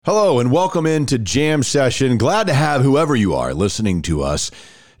Hello and welcome into Jam Session. Glad to have whoever you are listening to us.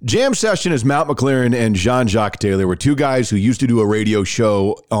 Jam Session is Matt McLaren and Jean-Jacques Taylor. We're two guys who used to do a radio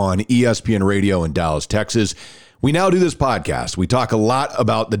show on ESPN Radio in Dallas, Texas. We now do this podcast. We talk a lot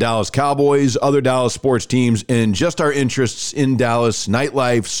about the Dallas Cowboys, other Dallas sports teams, and just our interests in Dallas,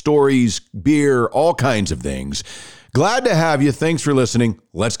 nightlife, stories, beer, all kinds of things. Glad to have you. Thanks for listening.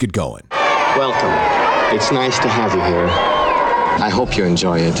 Let's get going. Welcome. It's nice to have you here. I hope you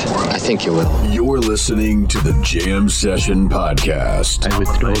enjoy it. I think you will. You're listening to the Jam Session Podcast. I was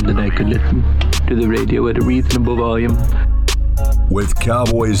told that I could listen to the radio at a reasonable volume. With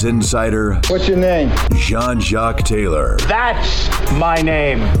Cowboys insider... What's your name? Jean-Jacques Taylor. That's my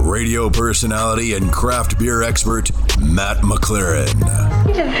name. Radio personality and craft beer expert, Matt McLaren.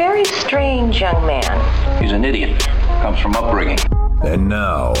 He's a very strange young man. He's an idiot. Comes from upbringing. And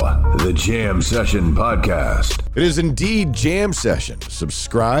now, the Jam Session Podcast. It is indeed Jam Session.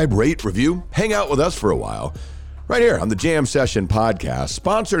 Subscribe, rate, review, hang out with us for a while. Right here on the Jam Session Podcast,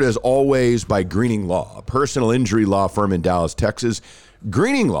 sponsored as always by Greening Law, a personal injury law firm in Dallas, Texas.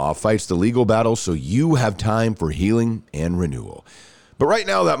 Greening Law fights the legal battle so you have time for healing and renewal. But right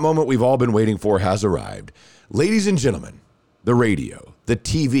now, that moment we've all been waiting for has arrived. Ladies and gentlemen, the radio, the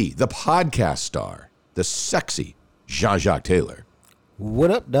TV, the podcast star, the sexy Jean-Jacques Taylor.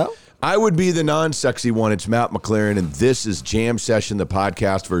 What up, dog? I would be the non-sexy one. It's Matt McLaren, and this is Jam Session, the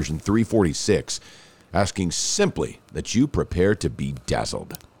podcast version 346, asking simply that you prepare to be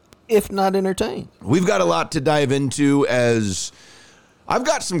dazzled. If not entertained. We've got a lot to dive into as I've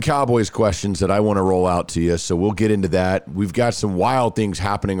got some Cowboys questions that I want to roll out to you, so we'll get into that. We've got some wild things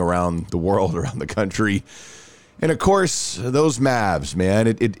happening around the world, around the country. And, of course, those Mavs, man,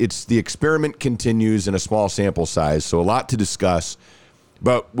 it's the experiment continues in a small sample size, so a lot to discuss.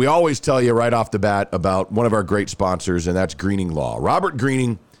 But we always tell you right off the bat about one of our great sponsors, and that's Greening Law. Robert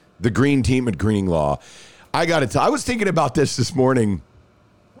Greening, the green team at Greening Law. I got to tell, I was thinking about this morning,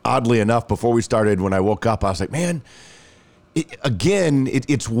 oddly enough, before we started. When I woke up, I was like, man,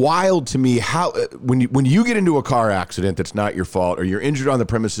 it's wild to me how when you get into a car accident that's not your fault, or you're injured on the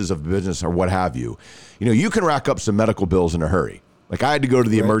premises of business or what have you, you can rack up some medical bills in a hurry. Like I had to go to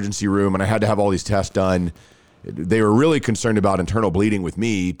the emergency room and I had to have all these tests done. They were really concerned about internal bleeding with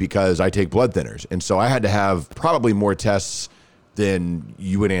me because I take blood thinners. And so I had to have probably more tests than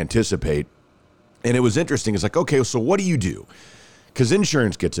you would anticipate. And it was interesting. It's like, okay, so what do you do? Because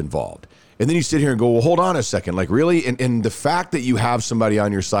insurance gets involved. And then you sit here and go, well, hold on a second. Like, really? And the fact that you have somebody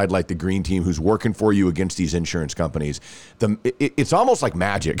on your side like the Green Team who's working for you against these insurance companies, it's almost like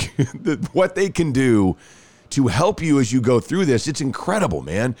magic. What they can do to help you as you go through this, it's incredible,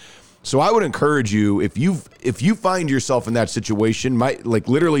 man. So I would encourage you, if you find yourself in that situation,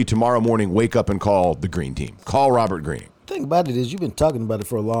 literally tomorrow morning, wake up and call the Green Team. Call Robert Greening. The thing about it is you've been talking about it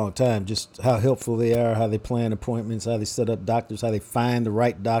for a long time, just how helpful they are, how they plan appointments, how they set up doctors, how they find the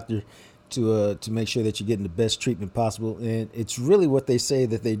right doctor to make sure that you're getting the best treatment possible. And it's really what they say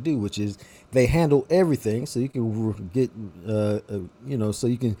that they do, which is they handle everything so you can get, so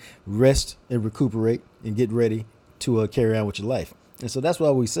you can rest and recuperate and get ready to carry on with your life. And so that's why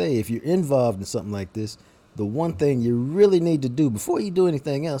we say if you're involved in something like this, the one thing you really need to do before you do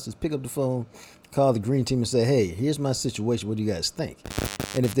anything else is pick up the phone, call the Green Team and say, hey, here's my situation. What do you guys think?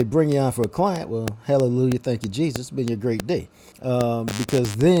 And if they bring you on for a client, well, hallelujah, thank you, Jesus. It's been a great day.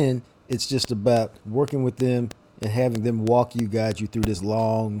 Because then it's just about working with them and having them guide you through this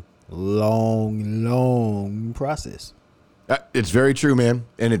long process. It's very true, man.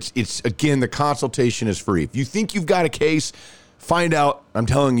 And it's again, the consultation is free. If you think you've got a case, find out. I'm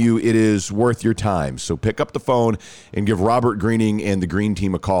telling you, it is worth your time. So pick up the phone and give Robert Greening and the Green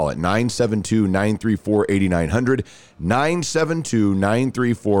Team a call at 972-934-8900,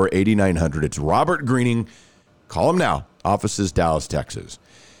 972-934-8900. It's Robert Greening. Call him now. Offices, Dallas, Texas.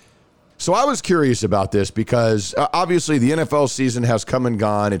 So I was curious about this because obviously the NFL season has come and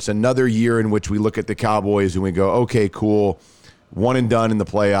gone. It's another year in which we look at the Cowboys and we go, okay, cool. One and done in the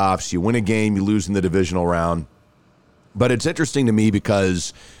playoffs. You win a game, you lose in the divisional round. But it's interesting to me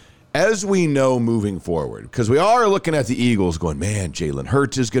because as we know moving forward, because we are looking at the Eagles going, man, Jalen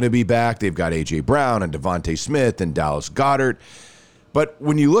Hurts is going to be back. They've got A.J. Brown and Devontae Smith and Dallas Goedert. But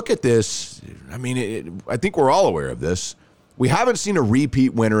when you look at this, I mean, I think we're all aware of this. We haven't seen a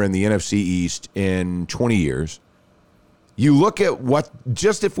repeat winner in the NFC East in 20 years. You look at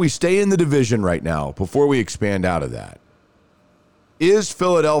just if we stay in the division right now, before we expand out of that, is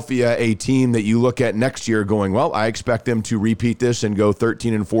Philadelphia a team that you look at next year going, well, I expect them to repeat this and go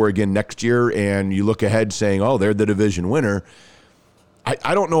 13-4 again next year, and you look ahead saying, oh, they're the division winner?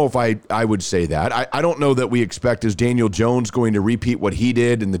 I don't know if I would say that. I don't know that we expect is Daniel Jones going to repeat what he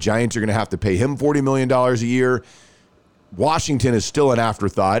did and the Giants are going to have to pay him $40 million a year. Washington is still an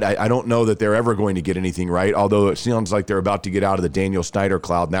afterthought. I don't know that they're ever going to get anything right, although it sounds like they're about to get out of the Daniel Snyder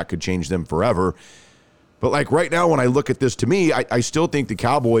cloud, and that could change them forever. But like right now, when I look at this, to me, I still think the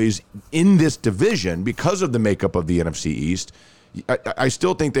Cowboys in this division, because of the makeup of the NFC East, I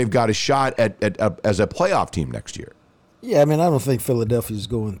still think they've got a shot at as a playoff team next year. Yeah, I mean, I don't think Philadelphia's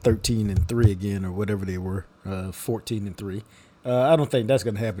going 13-3 again or whatever they were, 14-3. I don't think that's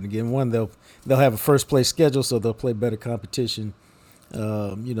going to happen again. One, they'll have a first place schedule, so they'll play better competition.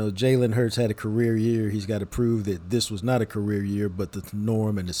 Jalen Hurts had a career year. He's got to prove that this was not a career year, but the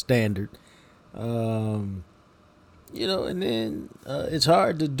norm and the standard. And then it's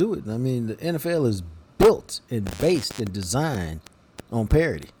hard to do it. I mean, the NFL is built and based and designed on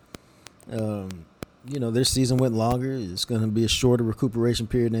parity. Their season went longer. It's going to be a shorter recuperation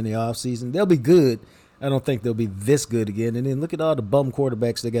period in the offseason. They'll be good. I don't think they'll be this good again. And then look at all the bum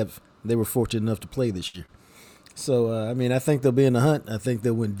quarterbacks they were fortunate enough to play this year. So, I think they'll be in the hunt. I think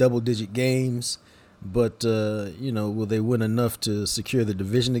they'll win double-digit games. But, will they win enough to secure the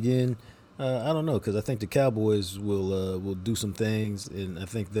division again? I don't know, because I think the Cowboys will do some things, and I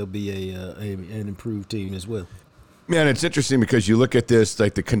think they'll be an improved team as well. Man, it's interesting because you look at this,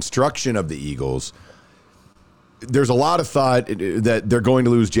 like the construction of the Eagles. There's a lot of thought that they're going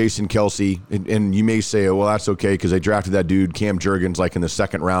to lose Jason Kelce, and you may say, well, that's okay because they drafted that dude, Cam Jurgens, like in the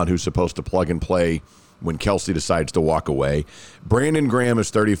second round, who's supposed to plug and play when Kelce decides to walk away. Brandon Graham is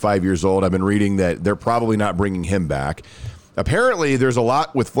 35 years old. I've been reading that they're probably not bringing him back. Apparently, there's a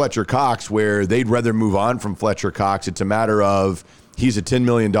lot with Fletcher Cox where they'd rather move on from Fletcher Cox. It's a matter of he's a $10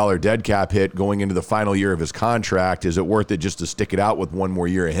 million dead cap hit going into the final year of his contract. Is it worth it just to stick it out with one more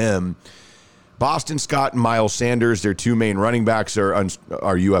year of him? Boston Scott and Miles Sanders, their two main running backs, are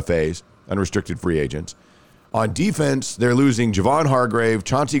UFAs, unrestricted free agents. On defense, they're losing Javon Hargrave,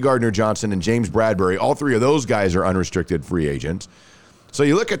 Chauncey Gardner-Johnson, and James Bradbury. All three of those guys are unrestricted free agents. So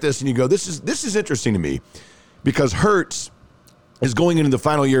you look at this and you go, this is interesting to me because Hurts is going into the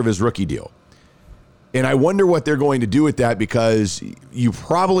final year of his rookie deal. And I wonder what they're going to do with that because you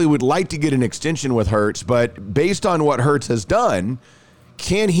probably would like to get an extension with Hurts, but based on what Hurts has done,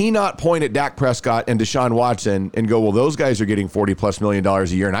 can he not point at Dak Prescott and Deshaun Watson and go, well, those guys are getting $40+ million a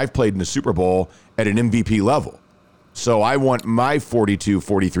year, and I've played in the Super Bowl at an MVP level. So I want my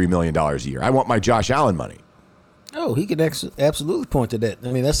 $43 million a year. I want my Josh Allen money. Oh, he can absolutely point to that.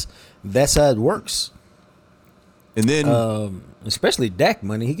 I mean, that's how it works. And then, especially Dak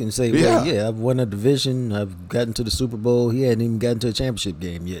money, he can say, well, yeah, I've won a division. I've gotten to the Super Bowl. He hadn't even gotten to a championship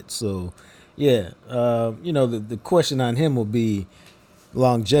game yet. So, yeah, the question on him will be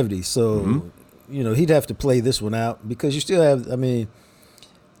longevity. So, he'd have to play this one out because you still have,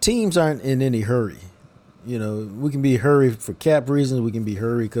 teams aren't in any hurry. We can be hurry for cap reasons. We can be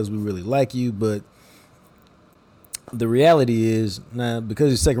hurry because we really like you. But the reality is now,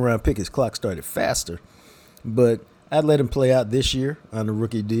 because his second round pick, his clock started faster. But I'd let him play out this year on the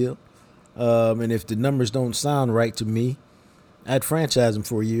rookie deal. And if the numbers don't sound right to me, I'd franchise him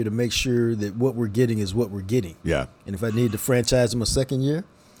for a year to make sure that what we're getting is what we're getting. Yeah. And if I need to franchise him a second year,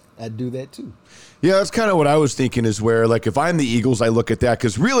 I'd do that too. Yeah, that's kind of what I was thinking is where, like, if I'm the Eagles, I look at that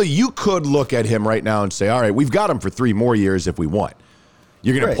because really you could look at him right now and say, all right, we've got him for 3 more years if we want.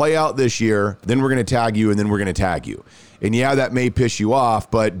 You're going to play out this year, then we're going to tag you, and then we're going to tag you. And yeah, that may piss you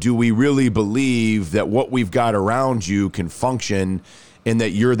off, but do we really believe that what we've got around you can function and that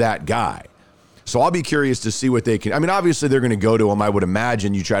you're that guy? So I'll be curious to see what they can. Obviously they're going to go to him. I would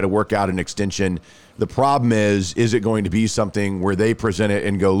imagine you try to work out an extension. The problem is it going to be something where they present it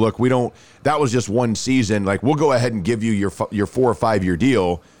and go, look, that was just one season. Like, we'll go ahead and give you your 4 or 5 year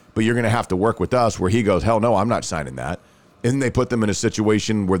deal, but you're going to have to work with us, where he goes, hell no, I'm not signing that. And then they put them in a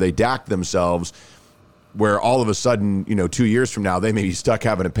situation where they DAC themselves, where all of a sudden, 2 years from now, they may be stuck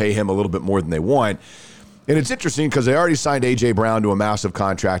having to pay him a little bit more than they want. And it's interesting because they already signed A.J. Brown to a massive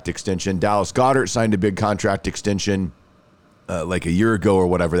contract extension. Dallas Goedert signed a big contract extension like a year ago or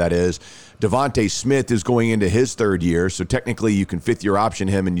whatever that is. Devontae Smith is going into his 3rd year, so technically you can 5th-year option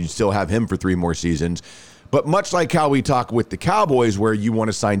him and you still have him for 3 more seasons. But much like how we talk with the Cowboys where you want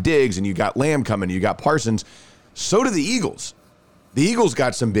to sign Diggs and you got Lamb coming, you got Parsons, so do the Eagles. The Eagles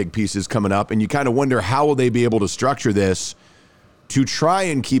got some big pieces coming up, and you kind of wonder how will they be able to structure this to try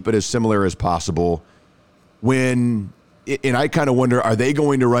and keep it as similar as possible and I kind of wonder, are they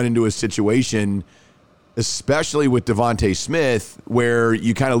going to run into a situation, especially with Devontae Smith, where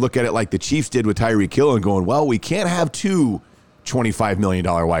you kind of look at it like the Chiefs did with Tyreek Hill and going, well, we can't have 2 $25 million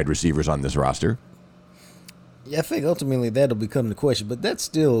wide receivers on this roster. Yeah, I think ultimately that'll become the question, but that's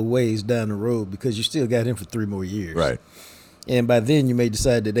still a ways down the road because you still got him for 3 more years. Right. And by then you may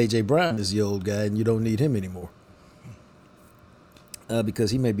decide that A.J. Brown is the old guy and you don't need him anymore.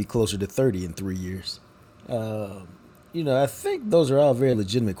 Because he may be closer to 30 in 3 years. I think those are all very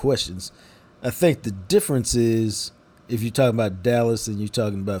legitimate questions. I think the difference is if you're talking about Dallas and you're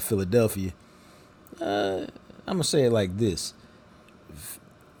talking about Philadelphia, I'm going to say it like this.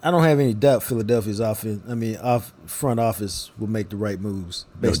 I don't have any doubt Philadelphia's front office will make the right moves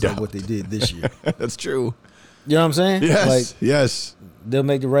based on what they did this year. That's true. You know what I'm saying? Yes, yes. They'll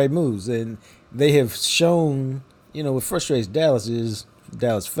make the right moves. And they have shown, what frustrates Dallas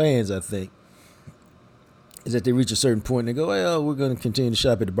fans, I think, is that they reach a certain point and they go, well, we're going to continue to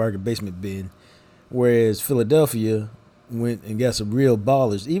shop at the bargain basement bin. Whereas Philadelphia went and got some real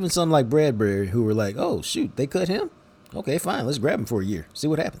ballers, even something like Bradbury, who were like, oh, shoot, they cut him? Okay, fine, let's grab him for a year, see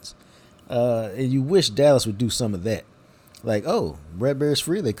what happens. And you wish Dallas would do some of that. Like, oh, Bradbury's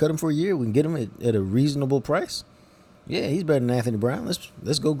free, they cut him for a year, we can get him at a reasonable price. Yeah, he's better than Anthony Brown.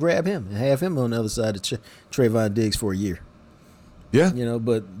 Let's go grab him and have him on the other side of Trayvon Diggs for a year. Yeah.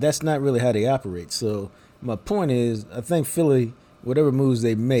 But that's not really how they operate. So my point is, I think Philly, whatever moves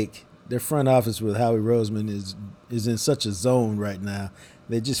they make, their front office with Howie Roseman is in such a zone right now.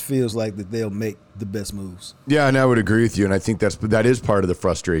 It just feels like that they'll make the best moves. Yeah, and I would agree with you, and I think that is part of the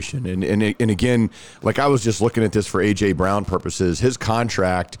frustration. And again, like I was just looking at this for A.J. Brown purposes, his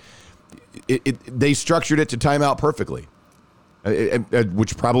contract, they structured it to time out perfectly,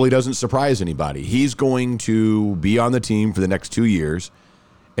 which probably doesn't surprise anybody. He's going to be on the team for the next 2 years,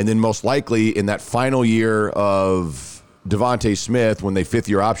 and then most likely in that final year of Devontae Smith, when they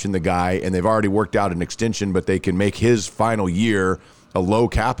fifth-year option the guy, and they've already worked out an extension, but they can make his final year a low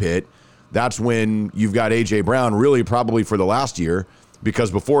cap hit, that's when you've got A.J. Brown really probably for the last year,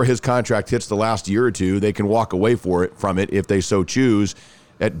 because before his contract hits the last year or two, they can walk away from it if they so choose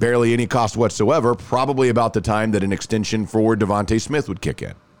at barely any cost whatsoever, probably about the time that an extension for Devontae Smith would kick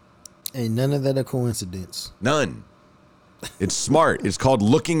in. Ain't none of that a coincidence. None. It's smart. It's called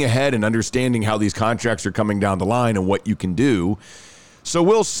looking ahead and understanding how these contracts are coming down the line and what you can do. So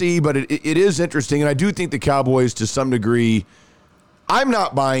we'll see, but it is interesting, and I do think the Cowboys to some degree, I'm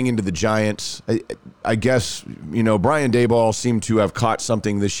not buying into the Giants. I guess, Brian Daboll seemed to have caught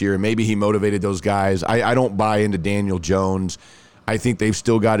something this year. Maybe he motivated those guys. I don't buy into Daniel Jones. I think they've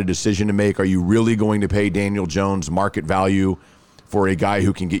still got a decision to make. Are you really going to pay Daniel Jones market value for a guy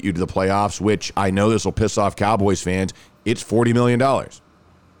who can get you to the playoffs, which I know this will piss off Cowboys fans? It's $40 million.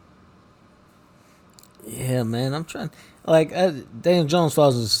 Yeah, man, I'm trying. Daniel Jones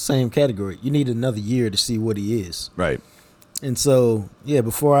falls in the same category. You need another year to see what he is. Right. And so,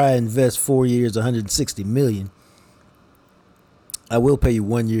 before I invest 4 years, $160 million, I will pay you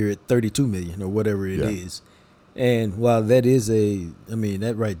 1 year at $32 million or whatever it is. And while that is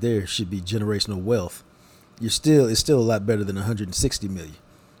that right there should be generational wealth, it's still a lot better than $160 million.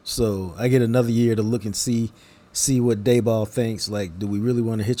 So I get another year to look and see what Daboll thinks. Like, do we really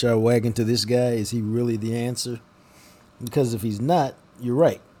want to hitch our wagon to this guy? Is he really the answer? Because if he's not, you're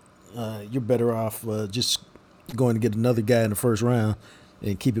right. You're better off just going to get another guy in the first round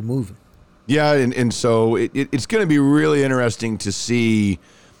and keep it moving. Yeah, and so it's going to be really interesting to see,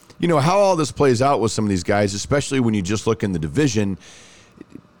 how all this plays out with some of these guys, especially when you just look in the division.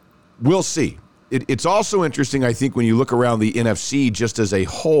 We'll see. It's also interesting, I think, when you look around the NFC just as a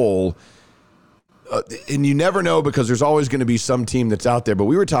whole, and you never know because there's always going to be some team that's out there. But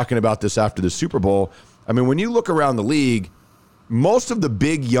we were talking about this after the Super Bowl. I mean, when you look around the league, most of the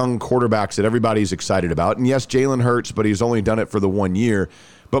big young quarterbacks that everybody's excited about, and yes, Jalen Hurts, but he's only done it for the 1 year,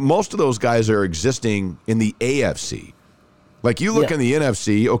 but most of those guys are existing in the AFC. Like you look in the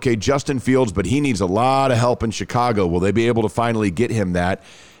NFC, okay, Justin Fields, but he needs a lot of help in Chicago. Will they be able to finally get him that?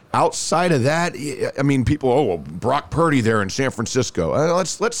 Outside of that, I mean, people, Brock Purdy there in San Francisco.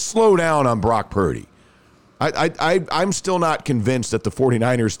 Let's slow down on Brock Purdy. I'm still not convinced that the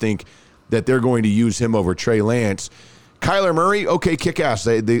 49ers think that they're going to use him over Trey Lance. Kyler Murray, okay, kick-ass.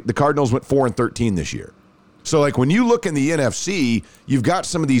 The Cardinals went 4-13 this year. So, like, when you look in the NFC, you've got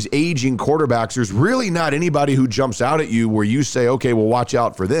some of these aging quarterbacks. There's really not anybody who jumps out at you where you say, okay, well, watch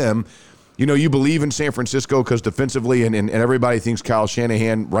out for them. You believe in San Francisco because defensively, and everybody thinks Kyle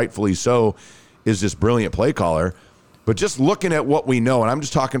Shanahan, rightfully so, is this brilliant play caller. But just looking at what we know, and I'm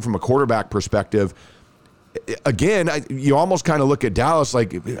just talking from a quarterback perspective, again, you almost kind of look at Dallas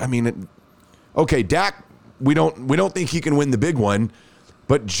like, okay, Dak, we don't think he can win the big one,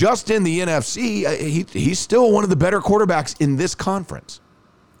 but just in the NFC, he's still one of the better quarterbacks in this conference.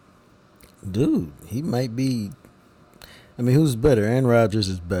 Dude, he might be. Who's better? Aaron Rodgers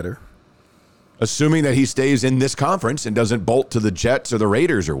is better. assuming that he stays in this conference and doesn't bolt to the Jets or the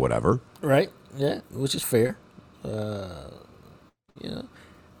Raiders or whatever. Right. Yeah, which is fair.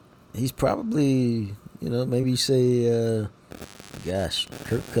 He's probably, maybe say,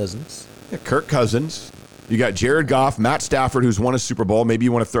 Kirk Cousins. Yeah, Kirk Cousins. You got Jared Goff, Matt Stafford, who's won a Super Bowl. Maybe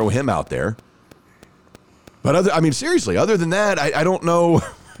you want to throw him out there. But seriously, other than that, I don't know.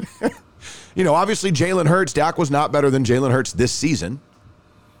 Obviously Jalen Hurts, Dak was not better than Jalen Hurts this season.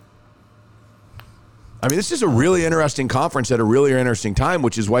 This is a really interesting conference at a really interesting time,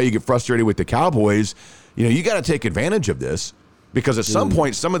 which is why you get frustrated with the Cowboys. You got to take advantage of this because at some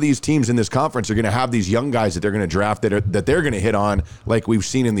point, some of these teams in this conference are going to have these young guys that they're going to draft that they're going to hit on like we've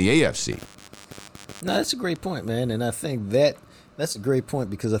seen in the AFC. No, that's a great point, man. And I think that's a great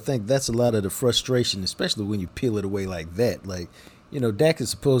point because I think that's a lot of the frustration, especially when you peel it away like that. Like, Dak is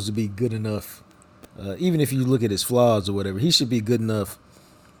supposed to be good enough, even if you look at his flaws or whatever, he should be good enough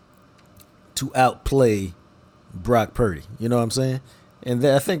to outplay Brock Purdy. You know what I'm saying? And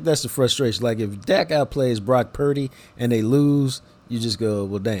I think that's the frustration. Like, if Dak outplays Brock Purdy and they lose, you just go,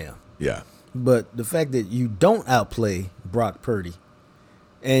 well, damn. Yeah. But the fact that you don't outplay Brock Purdy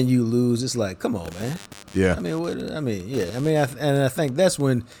and you lose, it's like, come on, man. Yeah. I think that's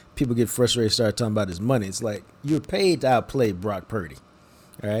when people get frustrated, start talking about his money. It's like, you're paid to outplay Brock Purdy.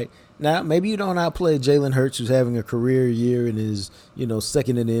 All right. Now, maybe you don't outplay Jalen Hurts, who's having a career year and is,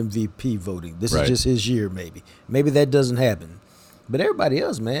 second in the MVP voting. This is just his year, maybe. Maybe that doesn't happen. But everybody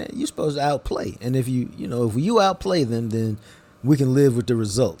else, man, you're supposed to outplay. And if if you outplay them, then we can live with the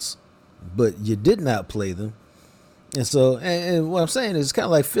results. But you didn't outplay them. And so, and what I'm saying is, it's kind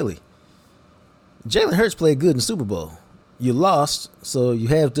of like Philly. Jalen Hurts played good in the Super Bowl. You lost, so you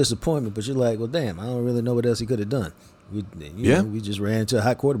have disappointment, but you're like, well, damn, I don't really know what else he could have done. We just ran into a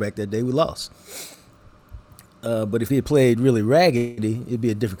hot quarterback that day. We lost. But if he had played really raggedy, it'd be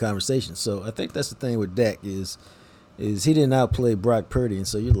a different conversation. So I think that's the thing with Dak is he didn't outplay Brock Purdy, and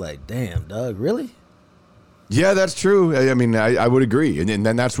so you're like, damn, dog, really? Yeah, that's true. I would agree. And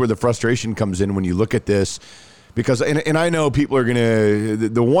then that's where the frustration comes in when you look at this. Because, and I know people are going to,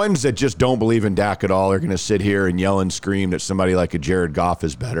 the ones that just don't believe in Dak at all are going to sit here and yell and scream that somebody like a Jared Goff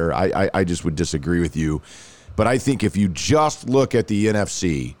is better. I just would disagree with you. But I think if you just look at the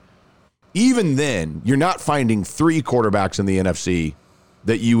NFC, even then, you're not finding 3 quarterbacks in the NFC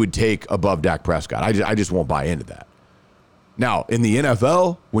that you would take above Dak Prescott. I just won't buy into that. Now, in the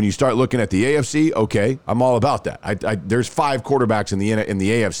NFL, when you start looking at the AFC, okay, I'm all about that. There's 5 quarterbacks in the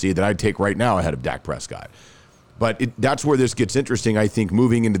AFC that I'd take right now ahead of Dak Prescott. But that's where this gets interesting, I think,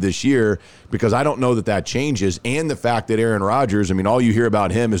 moving into this year, because I don't know that changes. And the fact that Aaron Rodgers, all you hear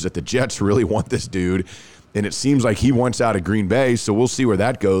about him is that the Jets really want this dude. And it seems like he wants out of Green Bay, so we'll see where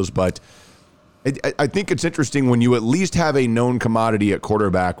that goes. But I think it's interesting when you at least have a known commodity at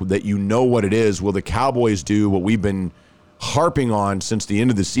quarterback that you know what it is. Will the Cowboys do what we've been harping on since the end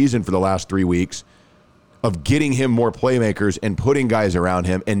of the season for the last 3 weeks of getting him more playmakers and putting guys around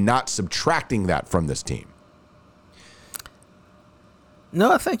him and not subtracting that from this team?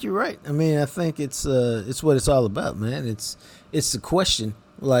 No, I think you're right. I think it's what it's all about, man. It's the question.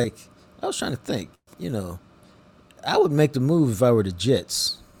 Like, I was trying to think, I would make the move if I were the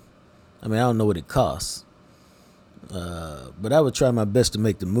Jets. I don't know what it costs. But I would try my best to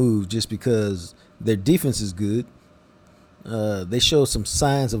make the move just because their defense is good. They show some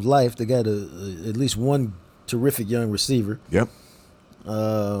signs of life. They got at least one terrific young receiver. Yep.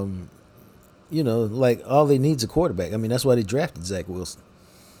 Like all they need is a quarterback. That's why they drafted Zach Wilson.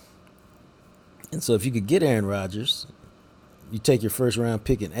 And so if you could get Aaron Rodgers, you take your first round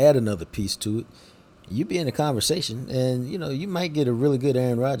pick and add another piece to it, you'd be in a conversation. And, you might get a really good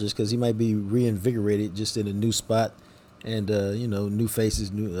Aaron Rodgers because he might be reinvigorated just in a new spot and, new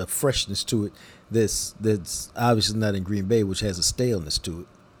faces, new freshness to it that's obviously not in Green Bay, which has a staleness to it.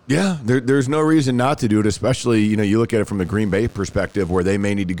 Yeah, there's no reason not to do it, especially, you look at it from the Green Bay perspective where they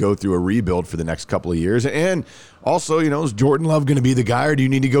may need to go through a rebuild for the next couple of years. And also, is Jordan Love going to be the guy, or do you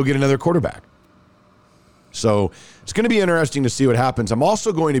need to go get another quarterback? So it's going to be interesting to see what happens. I'm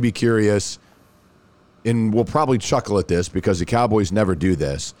also going to be curious, and we'll probably chuckle at this because the Cowboys never do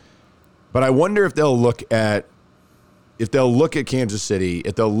this, but I wonder if they'll look at Kansas City,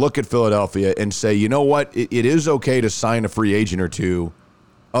 if they'll look at Philadelphia and say, you know what, it is okay to sign a free agent or two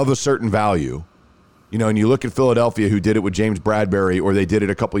of a certain value. And you look at Philadelphia, who did it with James Bradbury, or they did it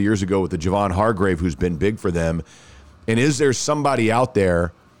a couple years ago with the Javon Hargrave, who's been big for them. And is there somebody out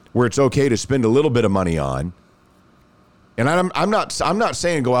there where it's okay to spend a little bit of money on? And I'm not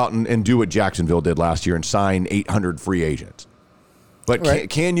saying go out and do what Jacksonville did last year and sign 800 free agents. But right.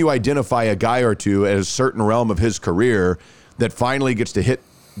 Can you identify a guy or two at a certain realm of his career that finally gets to hit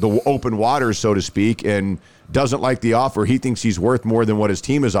the open waters, so to speak, and doesn't like the offer. He thinks he's worth more than what his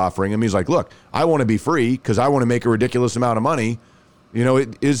team is offering him. He's like, look, I want to be free because I want to make a ridiculous amount of money. You know,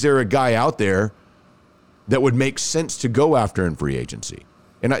 is there a guy out there that would make sense to go after in free agency?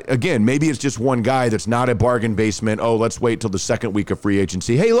 And again, maybe it's just one guy that's not a bargain basement. Oh, let's wait till the second week of free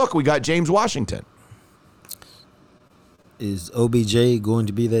agency. Hey, look, we got James Washington. Is OBJ going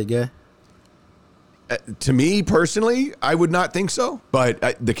to be that guy? To me personally, I would not think so. But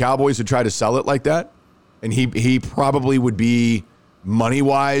the Cowboys would try to sell it like that. And he probably would be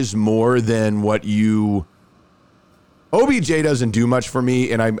money-wise more than what you... OBJ doesn't do much for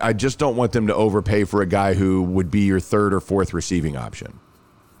me, and I just don't want them to overpay for a guy who would be your third or fourth receiving option.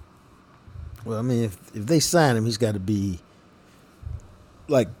 Well, I mean, if they sign him, he's got to be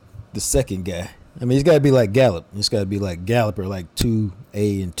like the second guy. I mean, he's got to be like Gallup. He's got to be like Gallup or like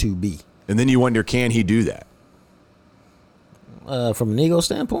 2A and 2B. And then you wonder, can he do that? From an ego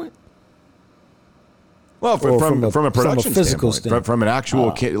standpoint? Well, from a production from a physical standpoint. From an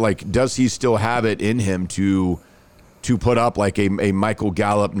actual, like, does he still have it in him to put up like a Michael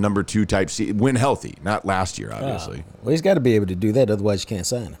Gallup number 2 type when healthy, not last year, obviously. Well, he's got to be able to do that. Otherwise, you can't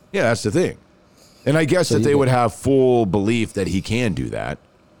sign him. Yeah, that's the thing. And I guess that they would have full belief that he can do that.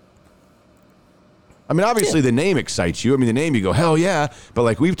 I mean, obviously the name excites you. I mean, the name, you go, hell yeah. But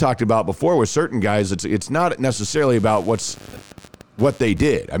like we've talked about before with certain guys, it's not necessarily about what they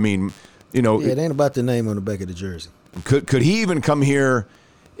did. I mean, you know. Yeah, it ain't about the name on the back of the jersey. Could he even come here?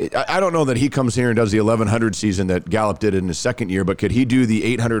 I don't know that he comes here and does the 1,100 season that Gallup did in his second year, but could he do the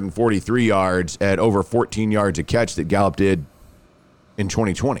 843 yards at over 14 yards a catch that Gallup did in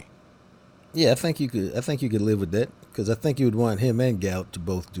 2020? Yeah, I think you could live with that because I think you would want him and Gallup to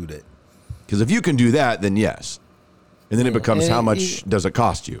both do that. Because if you can do that, then yes. And then it becomes how much does it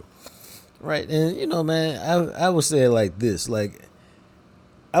cost you? Right. And, you know, man, I would say it like this. Like,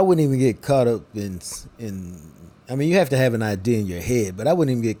 I wouldn't even get caught up in I mean, you have to have an idea in your head, but I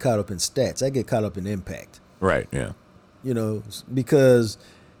wouldn't even get caught up in stats. I get caught up in impact. Right, yeah. You know, because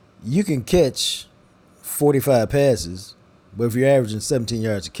you can catch 45 passes, but if you're averaging 17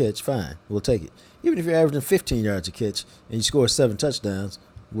 yards a catch, fine, we'll take it. Even if you're averaging 15 yards a catch and you score 7 touchdowns,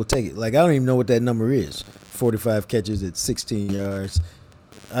 we'll take it. Like, I don't even know what that number is. 45 catches at 16 yards.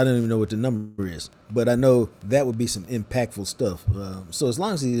 I don't even know what the number is. But I know that would be some impactful stuff. So as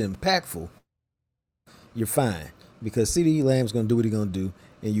long as he's impactful, you're fine. Because CeeDee Lamb's going to do what he's going to do,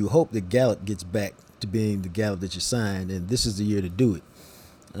 and you hope that Gallup gets back to being the Gallup that you signed, and this is the year to do it.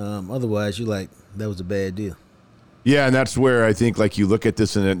 Otherwise, you're like, that was a bad deal. Yeah, and that's where I think, like, you look at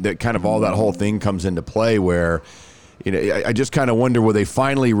this and that kind of all that whole thing comes into play where, you know, I just kind of wonder will they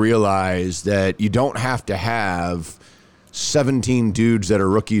finally realize that you don't have to have 17 dudes that are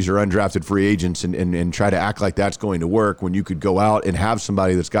rookies or undrafted free agents and try to act like that's going to work when you could go out and have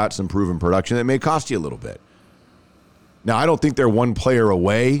somebody that's got some proven production that may cost you a little bit. Now, I don't think they're one player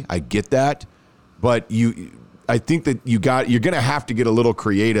away. I get that. But I think that you're going to have to get a little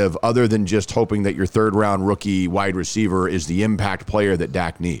creative other than just hoping that your third-round rookie wide receiver is the impact player that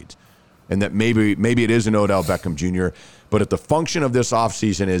Dak needs. And that maybe it is an Odell Beckham Jr., but if the function of this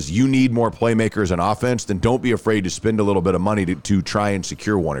offseason is you need more playmakers on offense, then don't be afraid to spend a little bit of money to try and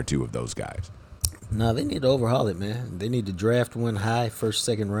secure one or two of those guys. No, they need to overhaul it, man. They need to draft one high, first,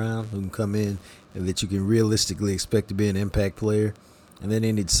 second round, who can come in and that you can realistically expect to be an impact player. And then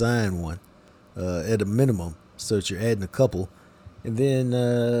they need to sign one at a minimum so that you're adding a couple. And then,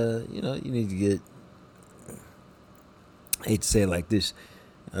 you need to get, I hate to say it like this,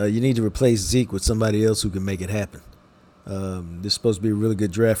 you need to replace Zeke with somebody else who can make it happen. This is supposed to be a really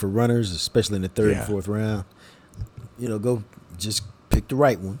good draft for runners, especially in the third and fourth round. You know, go just pick the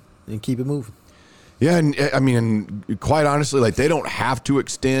right one and keep it moving. Yeah, and I mean, quite honestly, like they don't have to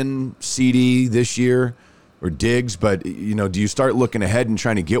extend CD this year or Diggs, but you know, do you start looking ahead and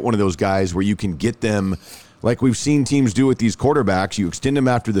trying to get one of those guys where you can get them, like we've seen teams do with these quarterbacks? You extend them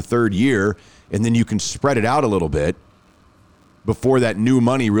after the third year, and then you can spread it out a little bit before that new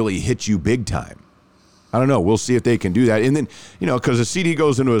money really hits you big time. I don't know. We'll see if they can do that. And then, you know, because the CD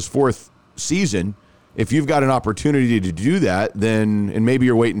goes into his fourth season, if you've got an opportunity to do that, then, and maybe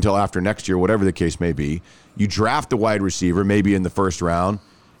you're waiting until after next year, whatever the case may be, you draft the wide receiver maybe in the first round,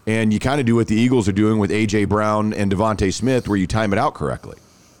 and you kind of do what the Eagles are doing with A.J. Brown and Devontae Smith, where you time it out correctly.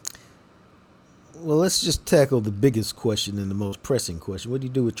 Well, let's just tackle the biggest question and the most pressing question. What do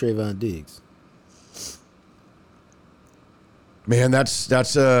you do with Trayvon Diggs? Man, that's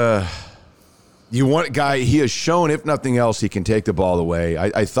you want a guy, he has shown, if nothing else, he can take the ball away.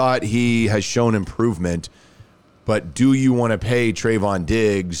 I thought he has shown improvement, but do you want to pay Trayvon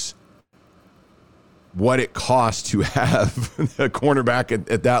Diggs what it costs to have a cornerback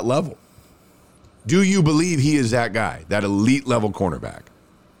at that level. Do you believe he is that guy, that elite level cornerback?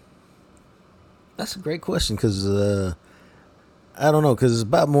 That's a great question because I don't know, because it's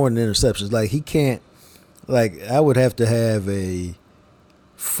about more than interceptions. Like, he can't, like, I would have to have a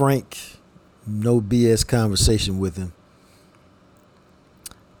frank, no BS conversation with him.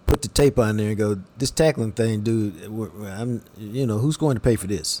 Put the tape on there and go, this tackling thing, dude, who's going to pay for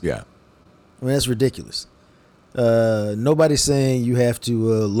this? Yeah. I mean, that's ridiculous. Nobody's saying you have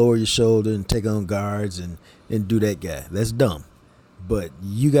to lower your shoulder and take on guards and do that guy. That's dumb. But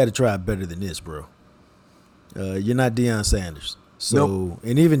you got to try better than this, bro. You're not Deion Sanders. So, nope.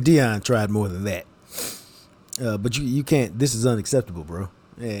 And even Deion tried more than that. But you can't. This is unacceptable, bro.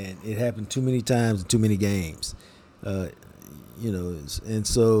 And it happened too many times in too many games. And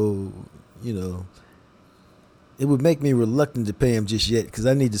so, it would make me reluctant to pay him just yet because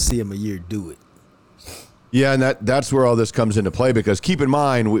I need to see him a year do it. Yeah, and that's where all this comes into play because keep in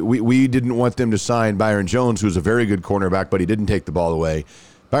mind, we didn't want them to sign Byron Jones, who's a very good cornerback, but he didn't take the ball away.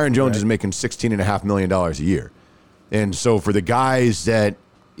 Byron Jones is making $16.5 million a year. And so for the guys that,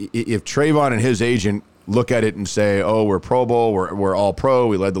 if Trayvon and his agent look at it and say, oh, we're Pro Bowl, we're all pro,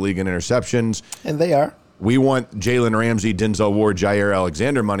 we led the league in interceptions. And they are. We want Jalen Ramsey, Denzel Ward, Jair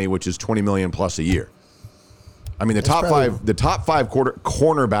Alexander money, which is $20 million plus a year. I mean, the top five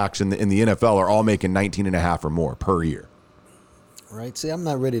cornerbacks in the NFL are all making 19.5 or more per year. Right. See, I'm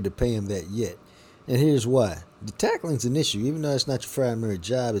not ready to pay him that yet. And here's why. The tackling's an issue. Even though it's not your primary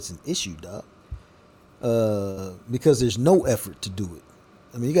job, it's an issue, dog. Because there's no effort to do it.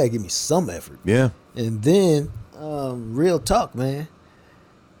 I mean, you got to give me some effort. Yeah. And then, real talk, man.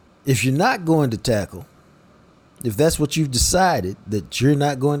 If you're not going to tackle, if that's what you've decided, that you're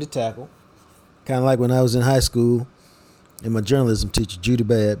not going to tackle, kind of like when I was in high school and my journalism teacher, Judy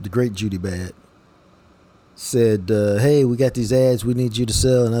Babb, the great Judy Babb, said, hey, we got these ads we need you to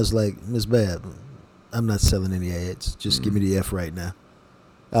sell. And I was like, Ms. Babb, I'm not selling any ads. Just give me the F right now.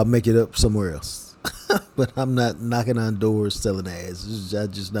 I'll make it up somewhere else. But I'm not knocking on doors selling ads.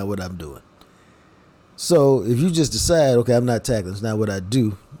 That's just not what I'm doing. So if you just decide, okay, I'm not tackling, it's not what I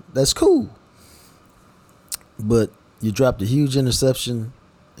do, that's cool. But you dropped a huge interception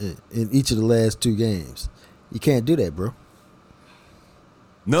in each of the last 2 games. You can't do that, bro.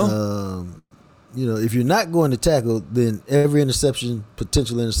 No. If you're not going to tackle, then every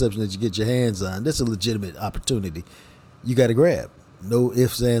potential interception that you get your hands on, that's a legitimate opportunity. You got to grab. No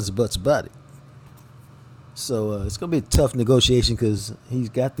ifs, ands, or buts about it. So it's going to be a tough negotiation because he's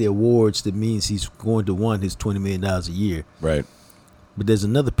got the awards that means he's going to win his $20 million a year. Right. But there's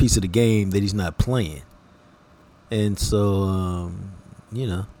another piece of the game that he's not playing. And so,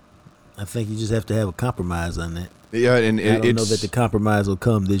 I think you just have to have a compromise on that. Yeah, and I don't know that the compromise will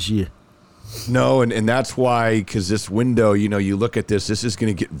come this year. No, and that's why, because this window, you look at this is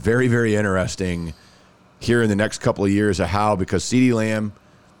going to get very, very interesting here in the next couple of years of how, because CeeDee Lamb,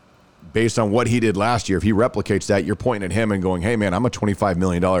 based on what he did last year, if he replicates that, you're pointing at him and going, hey, man, I'm a $25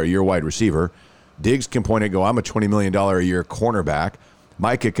 million a year wide receiver. Diggs can point and go, I'm a $20 million a year cornerback.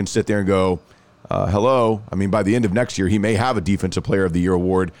 Micah can sit there and go, hello. I mean, by the end of next year, he may have a Defensive Player of the Year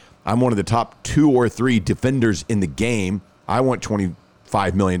award. I'm one of the top 2 or 3 defenders in the game. I want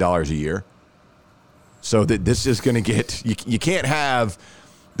 $25 million a year. So that this is going to get, you can't have,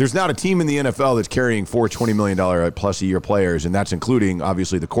 there's not a team in the NFL that's carrying 4 $20 million plus a year players, and that's including,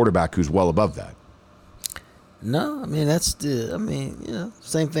 obviously, the quarterback who's well above that. No, I mean,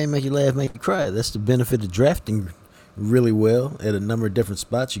 same thing make you laugh, make you cry. That's the benefit of drafting really well at a number of different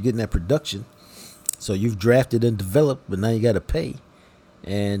spots. You're getting that production. So you've drafted and developed, but now you got to pay.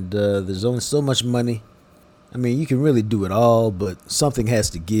 And there's only so much money. I mean, you can really do it all, but something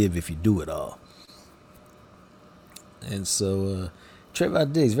has to give if you do it all. And so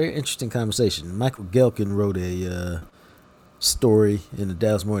Trayvon Diggs, very interesting conversation. Michael Gelkin wrote a story in the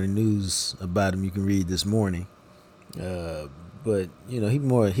Dallas Morning News about him. You can read this morning. But, he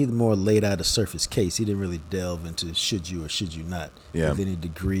more laid out a surface case. He didn't really delve into should you or should you not with any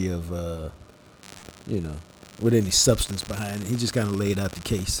degree of, with any substance behind it. He just kind of laid out the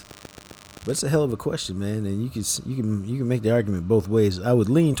case. But it's a hell of a question, man. And you can make the argument both ways. I would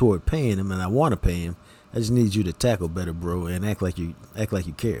lean toward paying him, and I want to pay him. I just need you to tackle better, bro, and act like you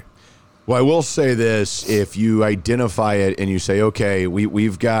care. Well, I will say this. If you identify it and you say, okay,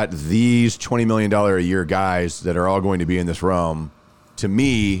 we've got these $20 million a year guys that are all going to be in this realm, to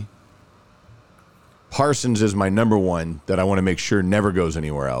me, Parsons is my number one that I want to make sure never goes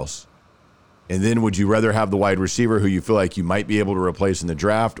anywhere else. And then would you rather have the wide receiver who you feel like you might be able to replace in the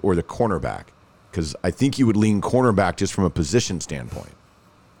draft or the cornerback? Because I think you would lean cornerback just from a position standpoint.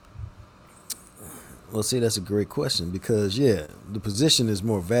 Well, see, that's a great question because, yeah, the position is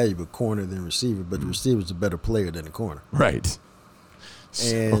more valuable corner than receiver, but the receiver is a better player than the corner. Right.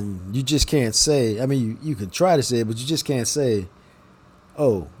 And you just can't say, I mean, you can try to say it, but you just can't say,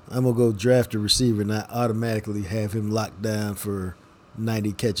 oh, I'm going to go draft a receiver and not automatically have him locked down for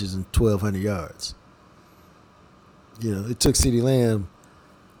 90 catches and 1,200 yards. You know, it took CeeDee Lamb,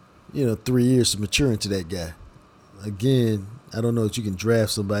 3 years to mature into that guy. Again, I don't know if you can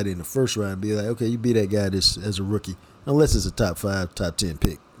draft somebody in the first round and be like, okay, you be that guy as a rookie, unless it's a top 5, top 10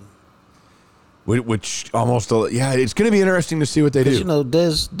 pick. Which almost, it's going to be interesting to see what they do. You know,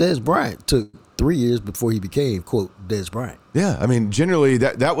 Dez Bryant took 3 years before he became, quote, Dez Bryant. Yeah, I mean, generally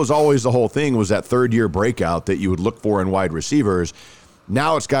that was always the whole thing, was that third-year breakout that you would look for in wide receivers.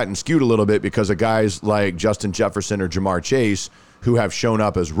 Now it's gotten skewed a little bit because of guys like Justin Jefferson or Jamar Chase who have shown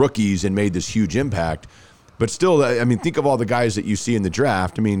up as rookies and made this huge impact. But still, I mean, think of all the guys that you see in the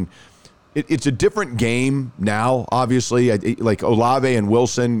draft. I mean, it's a different game now, obviously. Like Olave and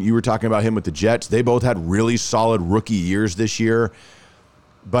Wilson, you were talking about him with the Jets. They both had really solid rookie years this year.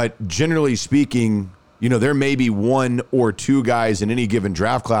 But generally speaking, there may be one or two guys in any given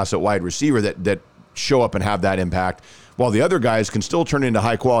draft class at wide receiver that show up and have that impact, while the other guys can still turn into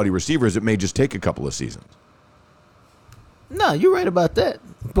high-quality receivers. It may just take a couple of seasons. No, you're right about that.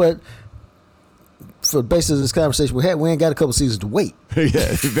 But for the basis of this conversation we ain't got a couple seasons to wait.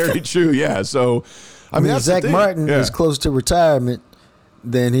 Yeah, very true. Yeah, so I mean that's Zach Martin is closer to retirement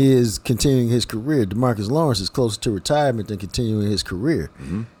than he is continuing his career. DeMarcus Lawrence is closer to retirement than continuing his career.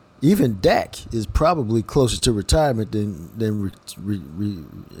 Mm-hmm. Even Dak is probably closer to retirement than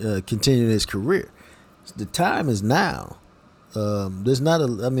continuing his career. The time is now. There's not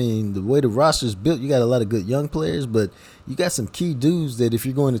the way the roster is built, you got a lot of good young players, but you got some key dudes that if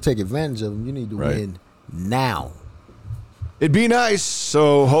you're going to take advantage of them, you need to win now. It'd be nice.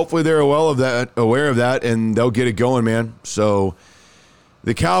 So hopefully they're aware of that, and they'll get it going, man. So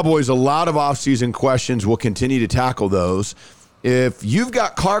the Cowboys, a lot of offseason questions. We'll continue to tackle those. If you've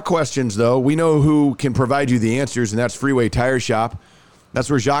got car questions, though, we know who can provide you the answers, and that's Freeway Tire Shop. That's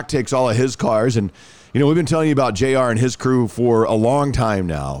where Jacques takes all of his cars. And, we've been telling you about JR and his crew for a long time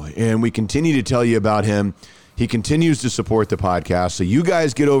now, and we continue to tell you about him. He continues to support the podcast. So you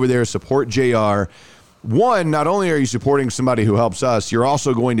guys get over there, support JR. One, not only are you supporting somebody who helps us, you're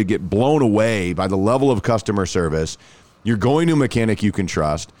also going to get blown away by the level of customer service. You're going to a mechanic you can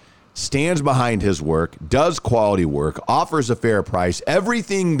trust, stands behind his work, does quality work, offers a fair price.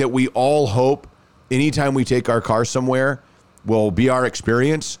 Everything that we all hope anytime we take our car somewhere will be our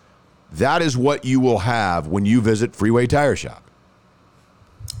experience. That is what you will have when you visit Freeway Tire Shop.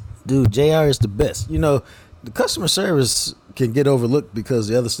 Dude, JR is the best. The customer service can get overlooked because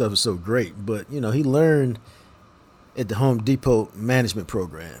the other stuff is so great. But, he learned at the Home Depot management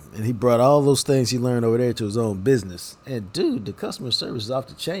program. And he brought all those things he learned over there to his own business. And, dude, the customer service is off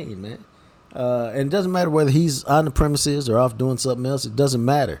the chain, man. And it doesn't matter whether he's on the premises or off doing something else. It doesn't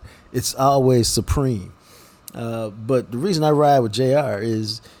matter. It's always supreme. But the reason I ride with JR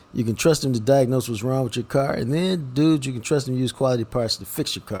is you can trust him to diagnose what's wrong with your car. And then, dude, you can trust him to use quality parts to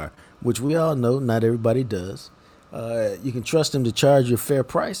fix your car, which we all know not everybody does. You can trust him to charge you a fair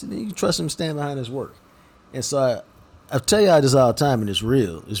price, and then you can trust him to stand behind his work. And so I tell y'all this all the time, and it's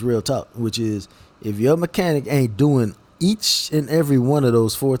real talk, which is if your mechanic ain't doing each and every one of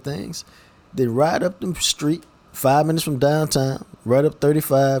those four things, then ride up the street 5 minutes from downtown, right up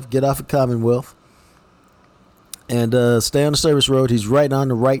 35, get off at Commonwealth, and stay on the service road. He's right on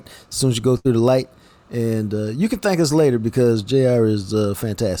the right as soon as you go through the light. And you can thank us later because JR is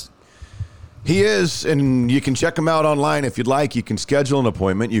fantastic. He is, and you can check him out online if you'd like. You can schedule an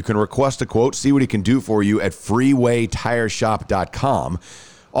appointment. You can request a quote, see what he can do for you at freewaytireshop.com.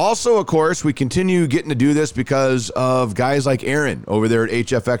 Also, of course, we continue getting to do this because of guys like Aaron over there at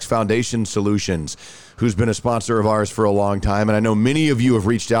HFX Foundation Solutions, who's been a sponsor of ours for a long time. And I know many of you have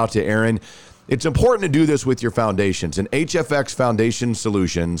reached out to Aaron. It's important to do this with your foundations. And HFX Foundation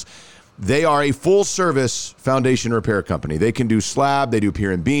Solutions, they are a full-service foundation repair company. They can do slab, they do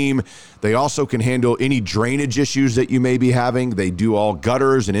pier and beam. They also can handle any drainage issues that you may be having. They do all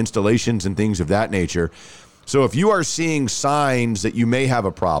gutters and installations and things of that nature. So if you are seeing signs that you may have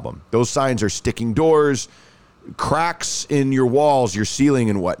a problem, those signs are sticking doors, cracks in your walls, your ceiling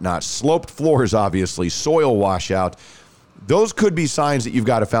and whatnot, sloped floors, obviously, soil washout, those could be signs that you've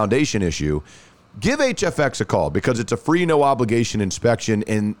got a foundation issue. Give HFX a call because it's a free, no obligation inspection,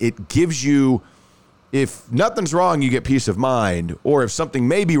 and it gives you, if nothing's wrong, you get peace of mind, or if something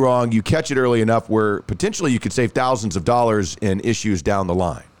may be wrong, you catch it early enough where potentially you could save thousands of dollars in issues down the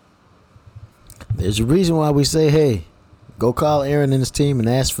line. There's a reason why we say, hey, go call Aaron and his team and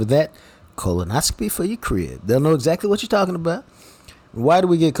ask for that colonoscopy for your crib. They'll know exactly what you're talking about. Why do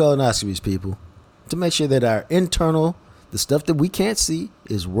we get colonoscopies, people? To make sure that our internal, the stuff that we can't see,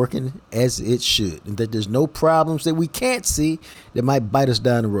 is working as it should, and that there's no problems that we can't see that might bite us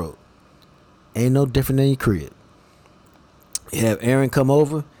down the road. Ain't no different than your crib. You have Aaron come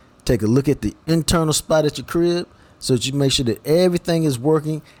over, take a look at the internal spot at your crib, so that you make sure that everything is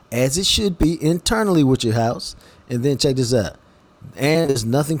working as it should be internally with your house. And then check this out. And there's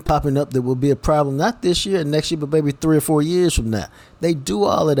nothing popping up that will be a problem, not this year and next year, but maybe 3 or 4 years from now. They do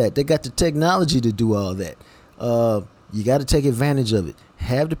all of that. They got the technology to do all that. You got to take advantage of it.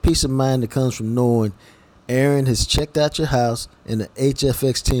 Have the peace of mind that comes from knowing Aaron has checked out your house and the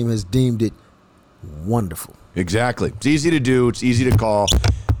HFX team has deemed it wonderful. Exactly. It's easy to do. It's easy to call.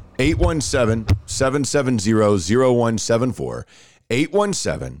 817-770-0174.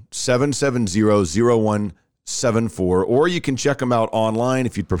 817-770-0174. Or you can check them out online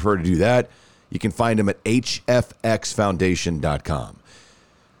if you'd prefer to do that. You can find them at hfxfoundation.com.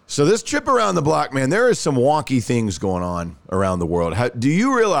 So this trip around the block, man, there are some wonky things going on around the world. Do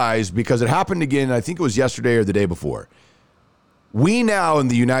you realize, because it happened again, I think it was yesterday or the day before, we now in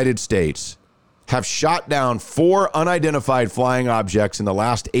the United States have shot down 4 unidentified flying objects in the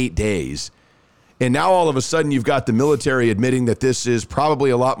last 8 days. And now all of a sudden you've got the military admitting that this is probably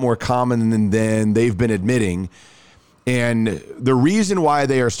a lot more common than they've been admitting. And the reason why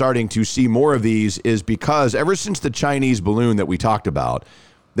they are starting to see more of these is because ever since the Chinese balloon that we talked about,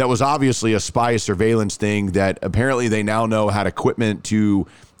 that was obviously a spy surveillance thing that apparently they now know had equipment to,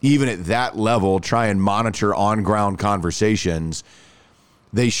 even at that level, try and monitor on-ground conversations.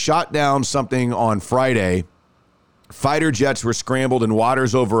 They shot down something on Friday. Fighter jets were scrambled in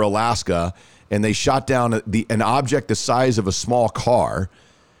waters over Alaska, and they shot down an object the size of a small car.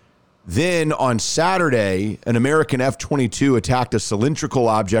 Then on Saturday, an American F-22 attacked a cylindrical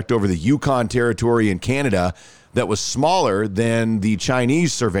object over the Yukon Territory in Canada that was smaller than the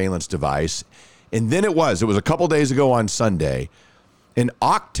Chinese surveillance device. And then it was a couple days ago on Sunday, an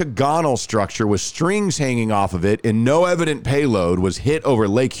octagonal structure with strings hanging off of it and no evident payload was hit over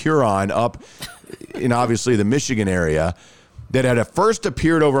Lake Huron up in obviously the Michigan area that had at first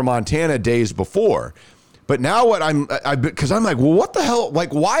appeared over Montana days before. But now because I'm like, well, what the hell?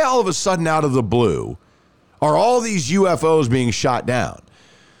 Like, why all of a sudden out of the blue are all these UFOs being shot down?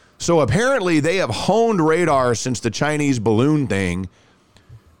 So apparently they have honed radar since the Chinese balloon thing,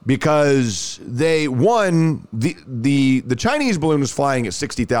 because the Chinese balloon was flying at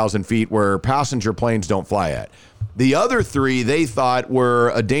 60,000 feet where passenger planes don't fly at. The other 3 they thought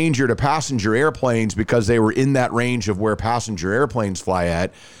were a danger to passenger airplanes because they were in that range of where passenger airplanes fly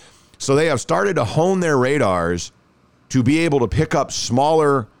at. So they have started to hone their radars to be able to pick up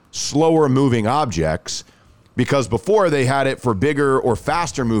smaller, slower moving objects, because before they had it for bigger or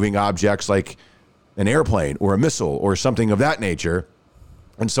faster moving objects like an airplane or a missile or something of that nature.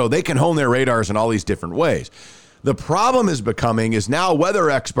 And so they can hone their radars in all these different ways. The problem is now weather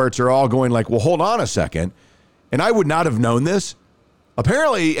experts are all going like, well, hold on a second. And I would not have known this.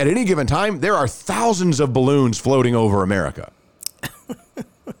 Apparently, at any given time, there are thousands of balloons floating over America.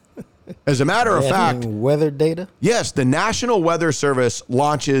 As a matter of fact, weather data? Yes, the National Weather Service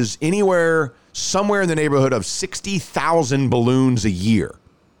launches somewhere in the neighborhood of 60,000 balloons a year.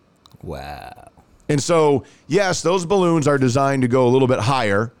 Wow. And so, yes, those balloons are designed to go a little bit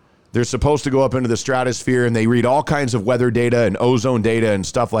higher. They're supposed to go up into the stratosphere, and they read all kinds of weather data and ozone data and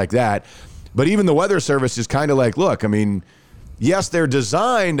stuff like that. But even the Weather Service is kind of like, look, I mean, yes, they're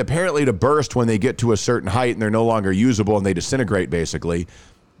designed apparently to burst when they get to a certain height and they're no longer usable and they disintegrate basically.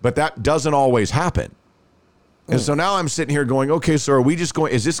 But that doesn't always happen. And so now I'm sitting here going, okay, so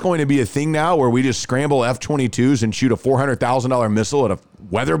is this going to be a thing now where we just scramble F-22s and shoot a $400,000 missile at a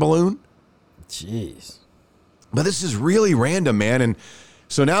weather balloon? Jeez. But this is really random, man. And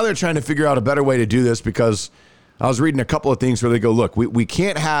so now they're trying to figure out a better way to do this, because I was reading a couple of things where they go, look, we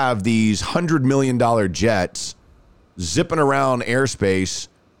can't have these $100 million jets zipping around airspace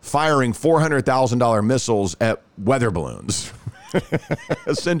firing $400,000 missiles at weather balloons.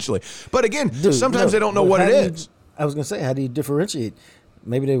 Essentially. But again, sometimes they don't know what it is. I was going to say, how do you differentiate?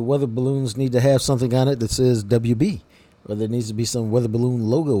 Maybe the weather balloons need to have something on it that says WB, or there needs to be some weather balloon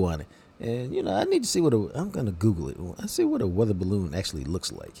logo on it. And, I need to see I'm going to Google it. I see what a weather balloon actually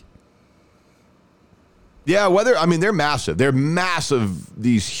looks like. Yeah, they're massive. They're massive,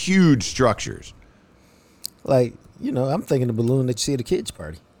 these huge structures. Like, I'm thinking the balloon that you see at a kid's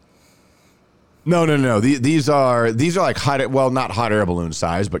party. No. These are like not hot air balloon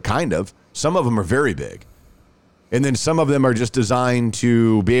size, but kind of. Some of them are very big. And then some of them are just designed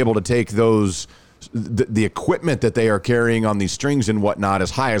to be able to take those the equipment that they are carrying on these strings and whatnot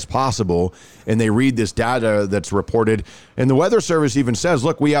as high as possible. And they read this data that's reported. And the Weather Service even says,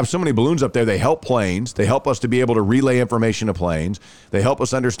 look, we have so many balloons up there. They help planes. They help us to be able to relay information to planes. They help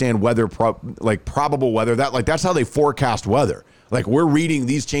us understand weather, probable weather. That's how they forecast weather. Like, we're reading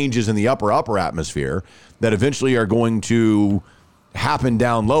these changes in the upper atmosphere that eventually are going to happen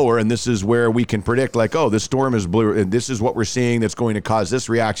down lower, and this is where we can predict, like, oh, this storm is blue, and this is what we're seeing that's going to cause this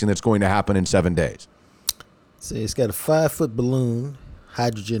reaction that's going to happen in 7 days. So it's got a 5-foot balloon,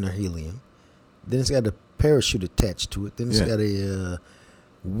 hydrogen or helium. Then it's got a parachute attached to it. Then it's got a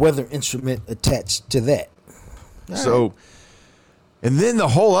weather instrument attached to that. So, and then the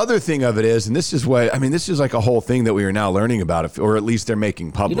whole other thing of it is, and this is what, I mean, this is like a whole thing that we are now learning about, or at least they're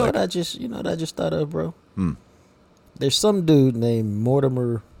making public. You know what I just thought of, bro? There's some dude named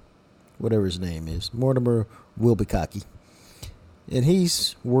Mortimer, whatever his name is, Mortimer Wilbekaki. And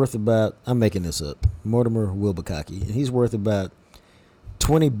he's worth about, I'm making this up, Mortimer Wilbekaki. And he's worth about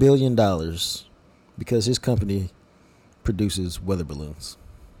 $20 billion because his company produces weather balloons.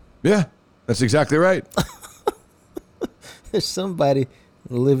 Yeah, that's exactly right. There's somebody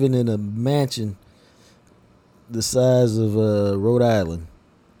living in a mansion the size of Rhode Island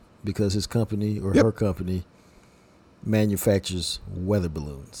because his company or her company manufactures weather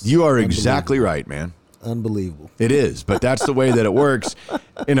balloons. You are exactly right, man. Unbelievable. It is, but that's the way that it works.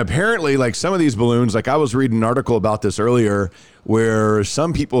 And apparently, like, some of these balloons, like, I was reading an article about this earlier where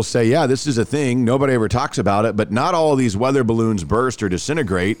some people say, yeah, this is a thing. Nobody ever talks about it, but not all of these weather balloons burst or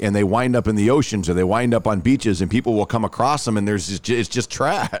disintegrate, and they wind up in the oceans or they wind up on beaches, and people will come across them, and it's just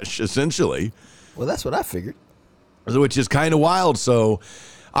trash, essentially. Well, that's what I figured. Which is kind of wild. So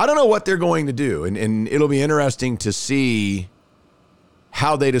I don't know what they're going to do, and it'll be interesting to see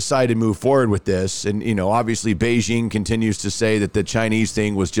how they decide to move forward with this. And, you know, obviously Beijing continues to say that the Chinese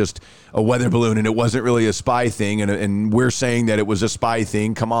thing was just a weather balloon and it wasn't really a spy thing. And we're saying that it was a spy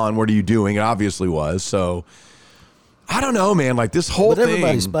thing. Come on, what are you doing? It obviously was. So I don't know, man, like this whole thing. But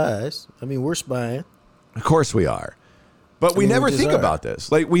everybody spies. I mean, we're spying. Of course we are. But we never think about this.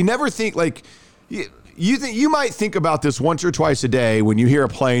 Like, we never think, like, you might think about this once or twice a day when you hear a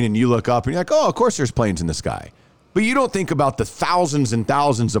plane and you look up and you're like, oh, of course there's planes in the sky. But you don't think about the thousands and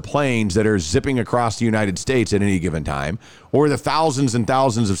thousands of planes that are zipping across the United States at any given time, or the thousands and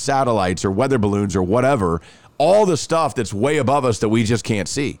thousands of satellites or weather balloons or whatever, all the stuff that's way above us that we just can't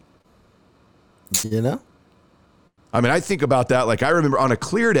see. You know? I mean, I think about that. Like, I remember on a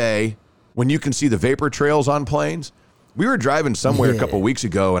clear day when you can see the vapor trails on planes. We were driving somewhere a couple of weeks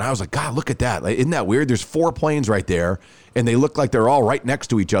ago, and I was like, God, look at that. Like, isn't that weird? There's 4 planes right there, and they look like they're all right next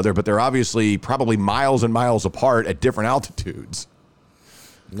to each other, but they're obviously probably miles and miles apart at different altitudes.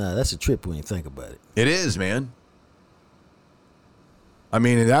 Nah, that's a trip when you think about it. It is, man. I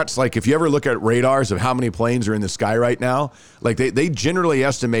mean, that's like, if you ever look at radars of how many planes are in the sky right now, like they generally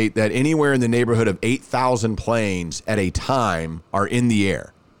estimate that anywhere in the neighborhood of 8,000 planes at a time are in the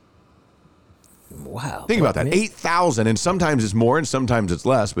air. Wow. Think about that. 8,000, and sometimes it's more and sometimes it's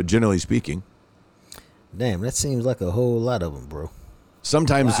less, but generally speaking. Damn, that seems like a whole lot of them, bro.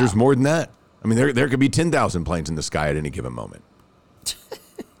 Sometimes there's more than that. I mean, there could be 10,000 planes in the sky at any given moment.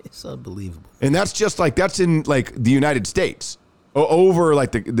 It's unbelievable. And that's just like, that's in like the United States. Over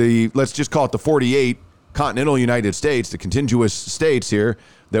like the let's just call it the 48 continental United States, the contiguous states here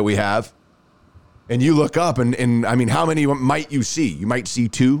that we have. And you look up and I mean, how many might you see? You might see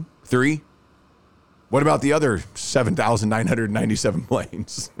 2, 3. What about the other 7,997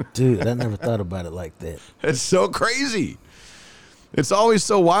 planes? Dude, I never thought about it like that. It's so crazy. It's always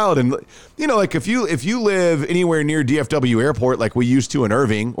so wild. And, you know, like if you live anywhere near DFW Airport, like we used to in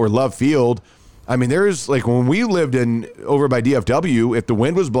Irving or Love Field, I mean, there's like when we lived over by DFW, if the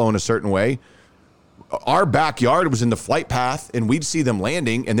wind was blowing a certain way, our backyard was in the flight path and we'd see them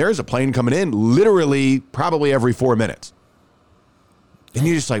landing and there's a plane coming in literally probably every 4 minutes. And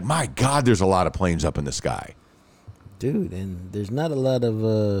you're just like, my God, there's a lot of planes up in the sky. Dude, and there's not a lot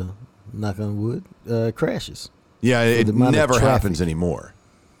of, knock on wood, crashes. Yeah, it never happens anymore.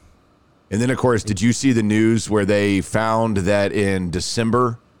 And then, of course, did you see the news where they found that in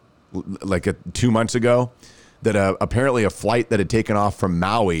December, like 2 months ago, that apparently a flight that had taken off from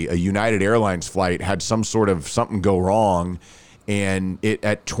Maui, a United Airlines flight, had something go wrong. And it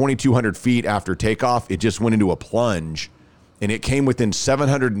at 2,200 feet after takeoff, it just went into a plunge. And it came within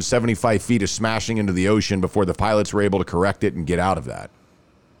 775 feet of smashing into the ocean before the pilots were able to correct it and get out of that.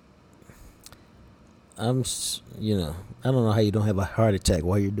 I don't know how you don't have a heart attack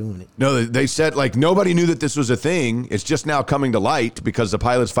while you're doing it. No, they said, like, nobody knew that this was a thing. It's just now coming to light because the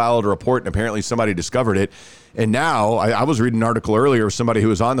pilots filed a report and apparently somebody discovered it. And now, I was reading an article earlier of somebody who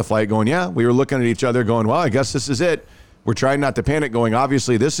was on the flight going, yeah, we were looking at each other going, well, I guess this is it. We're trying not to panic going,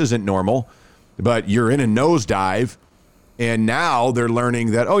 obviously this isn't normal, but you're in a nosedive. And now they're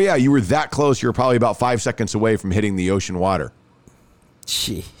learning that, oh, yeah, you were that close. You're probably about 5 seconds away from hitting the ocean water.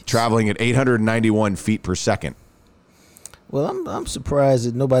 Jeez. Traveling at 891 feet per second. Well, I'm surprised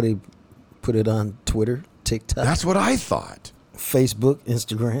that nobody put it on Twitter, TikTok. That's what I thought. Facebook,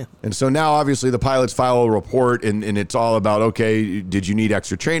 Instagram. And so now, obviously, the pilots file a report, and it's all about, okay, did you need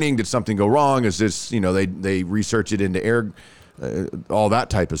extra training? Did something go wrong? Is this, they research it into air, all that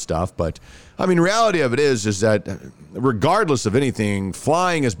type of stuff. But, I mean, reality of it is that regardless of anything,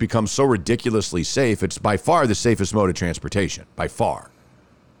 flying has become so ridiculously safe. It's by far the safest mode of transportation, by far.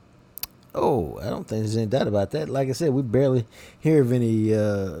 Oh, I don't think there's any doubt about that. Like I said, we barely hear of any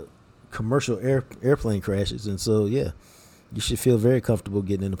commercial airplane crashes. And so, yeah, you should feel very comfortable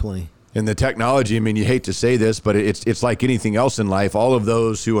getting in a plane. And the technology, I mean, you hate to say this, but it's like anything else in life. All of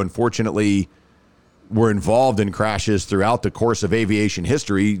those who unfortunately were involved in crashes throughout the course of aviation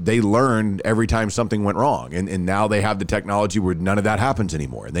history, they learned every time something went wrong. And now they have the technology where none of that happens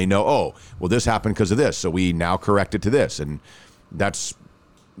anymore. And they know, oh, well, this happened because of this. So we now correct it to this. And that's,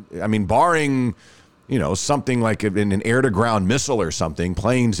 I mean, barring, something like an air-to-ground missile or something,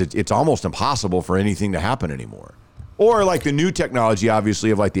 planes, it's almost impossible for anything to happen anymore. Or like the new technology, obviously,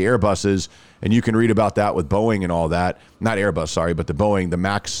 of like the Airbuses, and you can read about that with Boeing and all that. Not Airbus, sorry, but the Boeing, the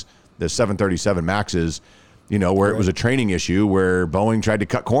MAX, the 737 MAXes, where it was a training issue where Boeing tried to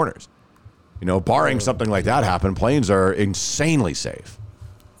cut corners. Barring something like that happen, planes are insanely safe.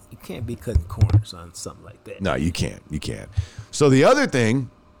 You can't be cutting corners on something like that. No, you can't. You can't. So the other thing,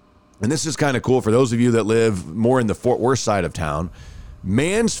 and this is kind of cool for those of you that live more in the Fort Worth side of town,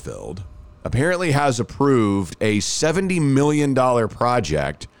 Mansfield apparently has approved a $70 million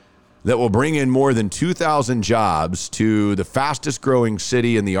project that will bring in more than 2,000 jobs to the fastest growing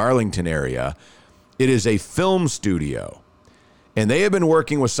city in the Arlington area. It is a film studio, and they have been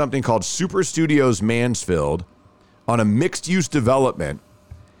working with something called Super Studios Mansfield on a mixed-use development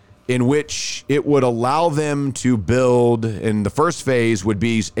in which it would allow them to build, and the first phase would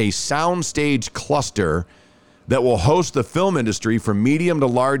be a soundstage cluster that will host the film industry from medium to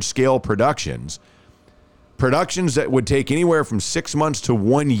large scale productions that would take anywhere from 6 months to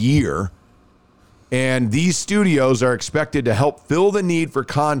 1 year. And these studios are expected to help fill the need for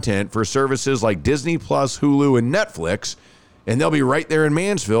content for services like Disney Plus, Hulu, and Netflix. And they'll be right there in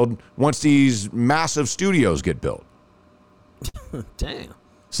Mansfield once these massive studios get built. Damn.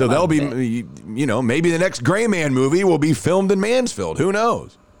 So they'll be, maybe the next Gray Man movie will be filmed in Mansfield. Who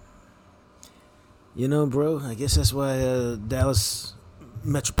knows? Bro, I guess that's why Dallas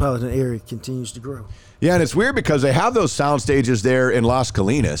metropolitan area continues to grow. Yeah, and it's weird because they have those sound stages there in Las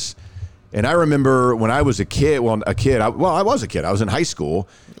Colinas. And I remember when I was a kid, I was a kid. I was in high school.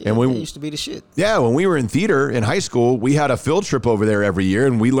 Yeah, and we used to be the shit. Yeah, when we were in theater in high school, we had a field trip over there every year,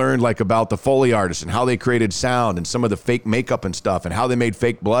 and we learned like about the Foley artists and how they created sound and some of the fake makeup and stuff and how they made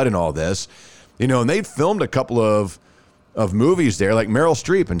fake blood and all this. And they filmed a couple of movies there, like Meryl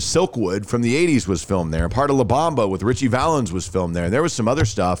Streep and Silkwood from the 80s was filmed there. And part of La Bamba with Richie Valens was filmed there. And there was some other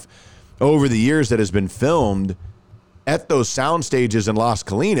stuff over the years that has been filmed at those sound stages in Las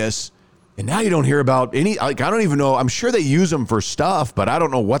Colinas. And now you don't hear about any, like, I don't even know. I'm sure they use them for stuff, but I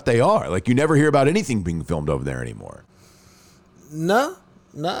don't know what they are. Like, you never hear about anything being filmed over there anymore. No,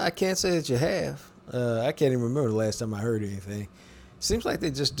 I can't say that you have. I can't even remember the last time I heard anything. Seems like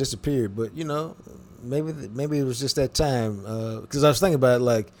they just disappeared, but maybe it was just that time. Because I was thinking about it,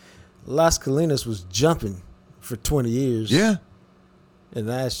 like Las Colinas was jumping for 20 years. Yeah. And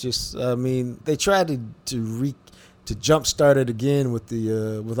that's just, they tried to jumpstart it again with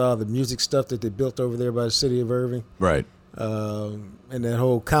with all the music stuff that they built over there by the city of Irving. Right. And that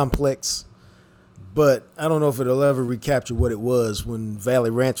whole complex. But I don't know if it'll ever recapture what it was when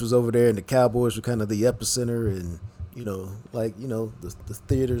Valley Ranch was over there and the Cowboys were kind of the epicenter and, the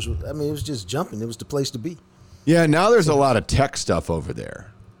theaters. It was just jumping. It was the place to be. Yeah, now there's a lot of tech stuff over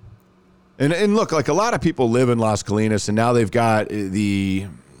there. And look, like a lot of people live in Las Colinas, and now they've got the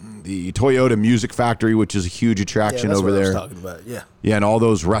Toyota Music Factory, which is a huge attraction over there. That's what I was talking about, yeah. Yeah, and all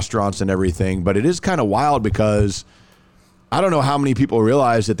those restaurants and everything. But it is kind of wild because I don't know how many people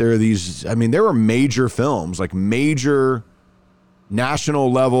realize that there are these, there were major films, like major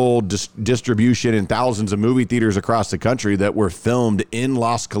national level distribution in thousands of movie theaters across the country that were filmed in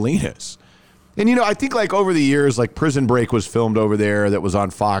Las Colinas. And, I think like over the years, like Prison Break was filmed over there that was on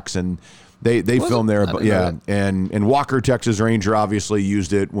Fox, and They filmed there, but yeah, and Walker, Texas Ranger obviously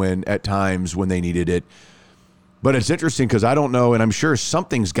used it at times when they needed it. But it's interesting because I don't know, and I'm sure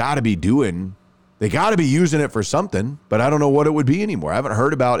something's got to be doing. They got to be using it for something, but I don't know what it would be anymore. I haven't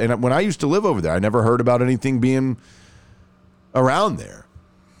heard about, and when I used to live over there, I never heard about anything being around there.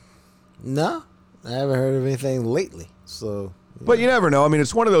 No, I haven't heard of anything lately. So, yeah. But you never know. I mean,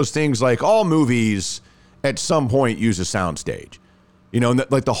 it's one of those things. Like all movies, at some point, use a soundstage. You know,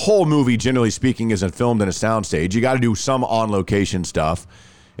 like the whole movie, generally speaking, isn't filmed in a soundstage. You got to do some on-location stuff,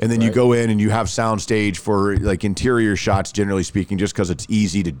 and then you go in and you have soundstage for like interior shots, generally speaking, just because it's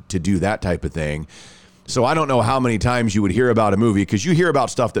easy to do that type of thing. So I don't know how many times you would hear about a movie, because you hear about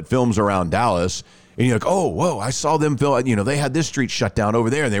stuff that films around Dallas, and you're like, oh, whoa, I saw them film. You know, they had this street shut down over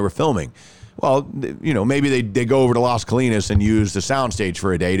there, and they were filming. Well, you know, maybe they go over to Las Colinas and use the soundstage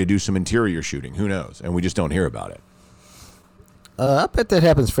for a day to do some interior shooting. Who knows? And we just don't hear about it. I bet that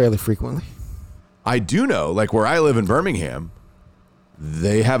happens fairly frequently. I do know, like where I live in Birmingham,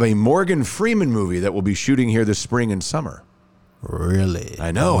 they have a Morgan Freeman movie that will be shooting here this spring and summer. Really?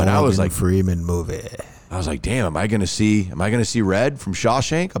 I know, and I was like, Freeman movie. I was like, damn, am I gonna see Red from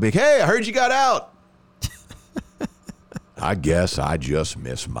Shawshank? I'll be like, hey, I heard you got out. I guess I just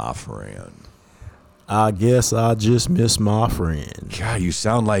miss my friend. I guess I just miss my friend. God, you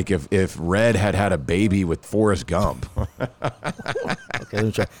sound like if Red had a baby with Forrest Gump. Okay, let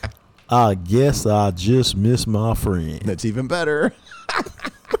me try. I guess I just miss my friend. That's even better.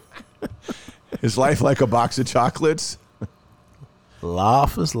 Is life like a box of chocolates?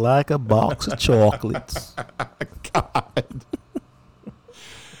 Life is like a box of chocolates. God.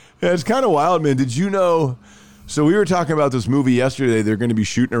 Yeah, it's kind of wild, man. Did you know? So we were talking about this movie yesterday. They're going to be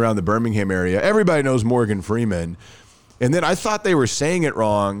shooting around the Birmingham area. Everybody knows Morgan Freeman. And then I thought they were saying it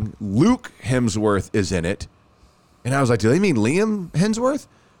wrong. Luke Hemsworth is in it. And I was like, do they mean Liam Hemsworth?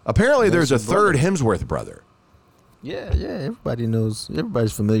 Apparently there's a third Hemsworth brother. Yeah, everybody knows.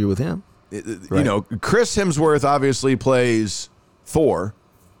 Everybody's familiar with him. You know, Chris Hemsworth obviously plays Thor.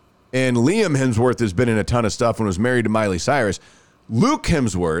 And Liam Hemsworth has been in a ton of stuff and was married to Miley Cyrus. Luke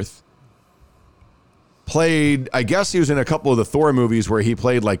Hemsworth played, I guess he was in a couple of the Thor movies where he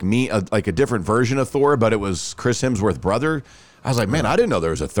played like a different version of Thor, but it was Chris Hemsworth's brother. I was like, man, I didn't know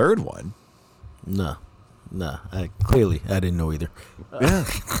there was a third one. No, I didn't know either. Yeah,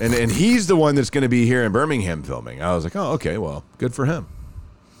 and he's the one that's going to be here in Birmingham filming. I was like, oh, okay, well, good for him.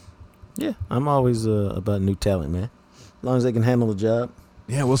 Yeah, I'm always about new talent, man. As long as they can handle the job.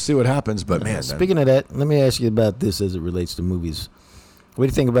 Yeah, we'll see what happens, but man. Speaking of that, let me ask you about this as it relates to movies. What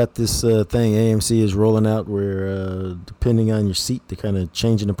do you think about this thing AMC is rolling out where, depending on your seat, they're kind of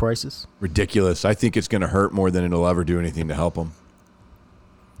changing the prices? Ridiculous. I think it's going to hurt more than it'll ever do anything to help them.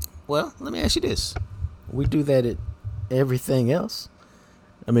 Well, let me ask you this. We do that at everything else.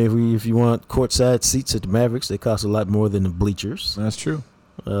 I mean, if you want courtside seats at the Mavericks, they cost a lot more than the bleachers. That's true.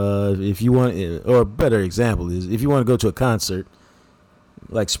 If you want, or a better example is, if you want to go to a concert,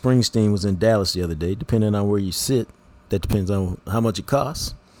 like Springsteen was in Dallas the other day, depending on where you sit, that depends on how much it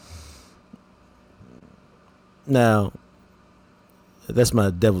costs. Now, that's my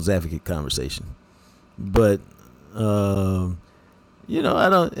devil's advocate conversation. But, you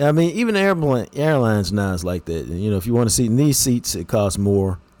know, even airlines now is like that. You know, if you want to sit in these seats, it costs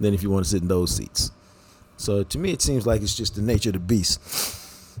more than if you want to sit in those seats. So to me, it seems like it's just the nature of the beast.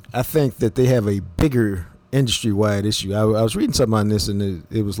 I think that they have a bigger industry-wide issue. I was reading something on this, and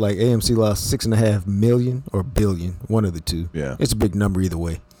it was like AMC lost $6.5 million or billion, one of the two. Yeah, it's a big number either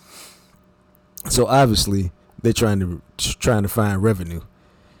way. So obviously, they're trying to find revenue.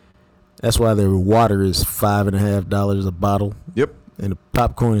 That's why their water is $5.50 a bottle. Yep, and the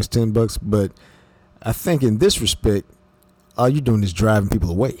popcorn is $10. But I think in this respect, all you're doing is driving people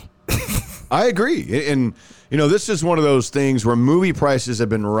away. I agree, and you know, this is one of those things where movie prices have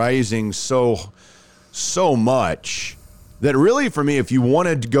been rising so much that really, for me, if you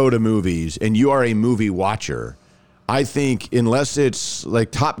wanted to go to movies and you are a movie watcher, I think unless it's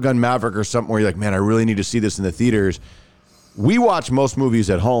like Top Gun Maverick or something where you're like, man, I really need to see this in the theaters. We watch most movies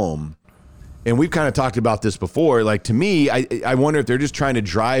at home, and we've kind of talked about this before. Like, to me, I wonder if they're just trying to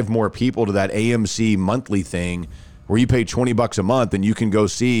drive more people to that AMC monthly thing where you pay $20 a month and you can go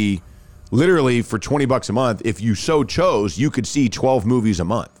see, literally for $20 a month, if you so chose, you could see 12 movies a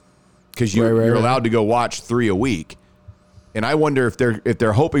month. Because you're allowed to go watch 3 a week. And I wonder if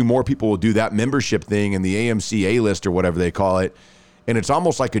they're hoping more people will do that membership thing in the AMC A-list or whatever they call it. And it's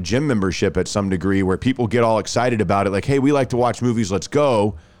almost like a gym membership at some degree where people get all excited about it. Like, hey, we like to watch movies, let's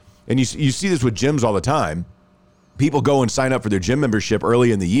go. And you see this with gyms all the time. People go and sign up for their gym membership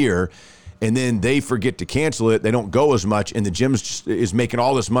early in the year. and then they forget to cancel it. They don't go as much, and the gym is making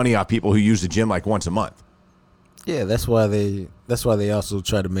all this money off people who use the gym like once a month. Yeah, that's why they also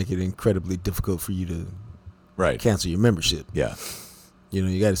try to make it incredibly difficult for you to cancel your membership. Yeah. You know,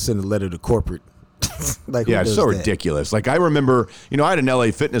 you got to send a letter to corporate. Like, yeah, it's so ridiculous. Like, I remember, I had an LA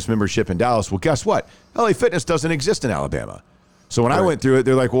Fitness membership in Dallas. Well, guess what? LA Fitness doesn't exist in Alabama. So when I went through it,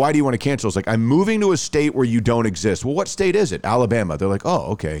 they're like, well, why do you want to cancel? It's like, I'm moving to a state where you don't exist. Well, what state is it? Alabama. They're like,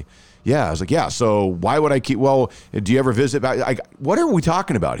 oh, okay. Yeah. I was like, yeah. So why would I keep, well, do you ever visit back? What are we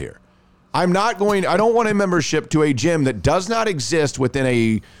talking about here? I don't want a membership to a gym that does not exist within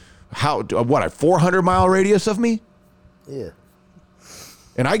a 400-mile radius of me? Yeah.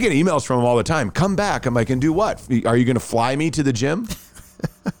 And I get emails from them all the time. Come back. I'm like, and do what? Are you going to fly me to the gym?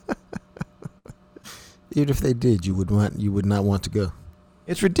 Even if they did, you would not want to go.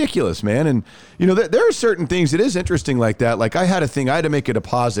 It's ridiculous, man. And, there are certain things that is interesting like that. Like, I had to make a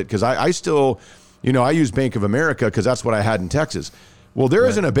deposit because I still, I use Bank of America because that's what I had in Texas. Well, there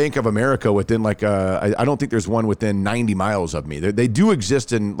isn't a Bank of America within I don't think there's one within 90 miles of me. They do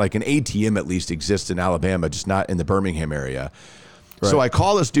exist in like an ATM at least exists in Alabama, just not in the Birmingham area. Right. So I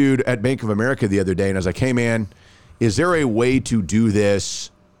call this dude at Bank of America the other day and I was like, hey man, is there a way to do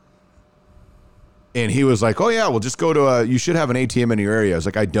this? And he was like, oh yeah, well just go to you should have an ATM in your area. I was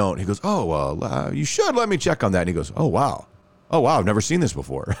like, I don't. He goes, oh, well, you should let me check on that. And he goes, oh wow, I've never seen this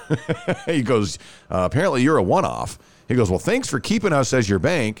before. He goes, apparently you're a one-off. He goes, well, thanks for keeping us as your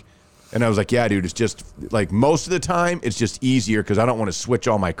bank. And I was like, yeah, dude, it's just like most of the time it's just easier because I don't want to switch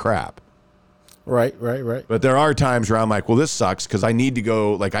all my crap. Right. But there are times where I'm like, well, this sucks because I need to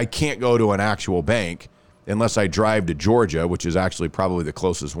go, like I can't go to an actual bank unless I drive to Georgia, which is actually probably the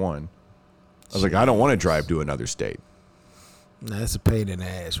closest one. I was like, I don't want to drive to another state. Nah, that's a pain in the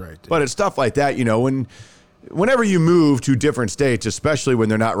ass right there. But it's stuff like that, whenever you move to different states, especially when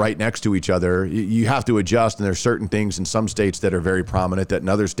they're not right next to each other, you have to adjust. And there's certain things in some states that are very prominent that in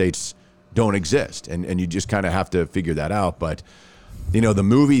other states don't exist. And you just kind of have to figure that out. But, the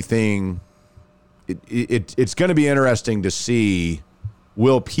movie thing, it's going to be interesting to see,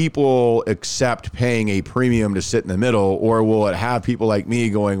 will people accept paying a premium to sit in the middle, or will it have people like me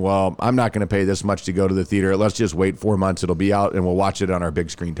going, well, I'm not going to pay this much to go to the theater. Let's just wait 4 months. It'll be out and we'll watch it on our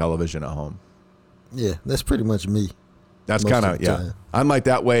big screen television at home. Yeah, that's pretty much me. That's kind of, yeah. I'm like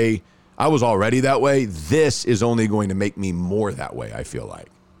that way. I was already that way. This is only going to make me more that way, I feel like.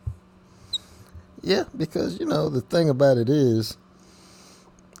 Yeah, because, the thing about it is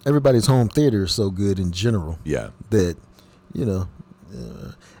everybody's home theater is so good in general. Yeah. That,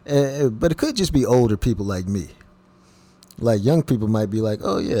 but it could just be older people like me. Like young people might be like,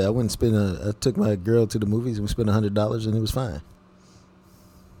 oh, yeah, I took my girl to the movies and we spent $100 and it was fine.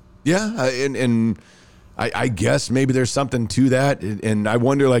 Yeah, and I guess maybe there's something to that. And I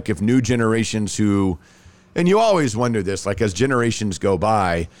wonder, like, if new generations and you always wonder this, like, as generations go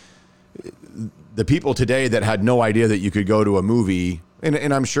by, the people today that had no idea that you could go to a movie,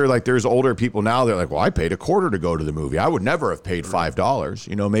 and I'm sure, like, there's older people now, they're like, well, I paid $0.25 to go to the movie. I would never have paid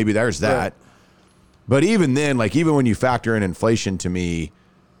 $5. Maybe there's that. Right. But even then, like, even when you factor in inflation to me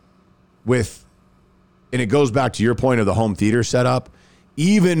and it goes back to your point of the home theater setup,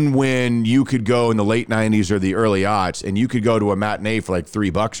 even when you could go in the late 90s or the early aughts and you could go to a matinee for like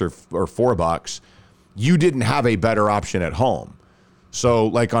 $3 or $4, you didn't have a better option at home. So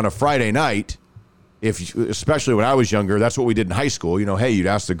like on a Friday night, especially when I was younger, that's what we did in high school. Hey, you'd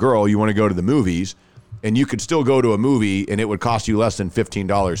ask the girl, you want to go to the movies, and you could still go to a movie and it would cost you less than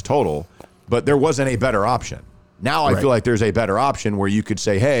 $15 total, but there wasn't a better option. Now I feel like there's a better option where you could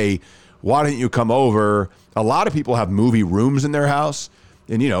say, hey, why don't you come over? A lot of people have movie rooms in their house.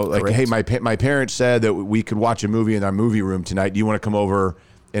 And, like, correct. Hey, my parents said that we could watch a movie in our movie room tonight. Do you want to come over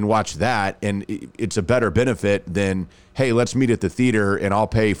and watch that? And it's a better benefit than, hey, let's meet at the theater and I'll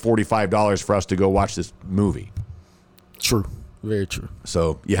pay $45 for us to go watch this movie. True. Very true.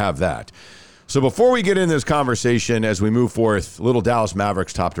 So you have that. So before we get into this conversation, as we move forth, little Dallas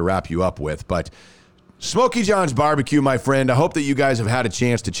Mavericks top to wrap you up with, but Smokey John's Barbecue, my friend, I hope that you guys have had a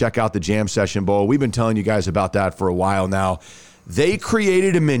chance to check out the Jam Session Bowl. We've been telling you guys about that for a while now. They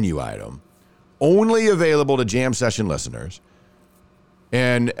created a menu item only available to Jam Session listeners.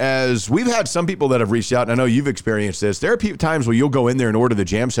 And as we've had some people that have reached out, and I know you've experienced this, there are times where you'll go in there and order the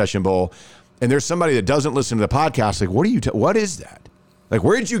Jam Session Bowl, and there's somebody that doesn't listen to the podcast, like, what is that? Like,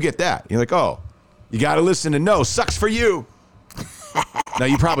 where did you get that? You're like, oh, you got to listen to know. Sucks for you. Now,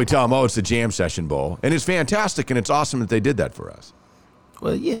 you probably tell them, oh, it's the Jam Session Bowl. And it's fantastic, and it's awesome that they did that for us.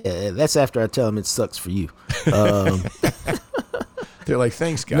 Well, yeah, that's after I tell them it sucks for you. They're like,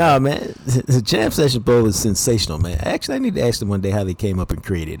 thanks, guys. No, man, the Jam Session Bowl is sensational, man. Actually, I need to ask them one day how they came up and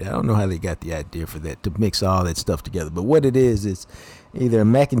created it. I don't know how they got the idea for that, to mix all that stuff together. But what it is either a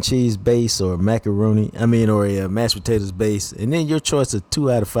mac and cheese base or or a mashed potatoes base. And then your choice of 2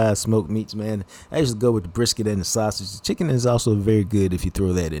 out of 5 smoked meats, man. I usually go with the brisket and the sausage. The chicken is also very good if you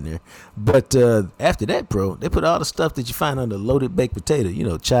throw that in there. But after that, bro, they put all the stuff that you find on the loaded baked potato. You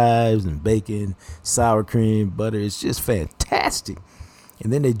know, chives and bacon, sour cream, butter. It's just fantastic.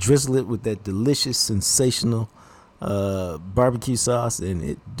 And then they drizzle it with that delicious, sensational barbecue sauce.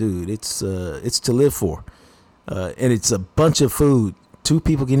 And it's to live for. And it's a bunch of food. 2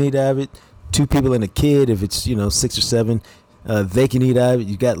 people can eat out of it. 2 people and a kid, if it's 6 or 7, they can eat out of it.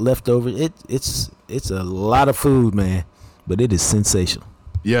 You got leftover. It's a lot of food, man, but it is sensational.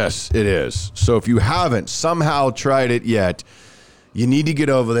 Yes, it is. So if you haven't somehow tried it yet, you need to get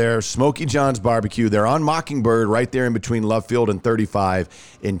over there. Smokey John's Barbecue. They're on Mockingbird, right there in between Love Field and 35,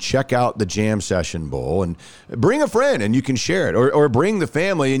 and check out the Jam Session Bowl. And bring a friend, and you can share it, or bring the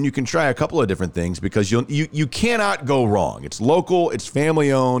family, and you can try a couple of different things, because you cannot go wrong. It's local. It's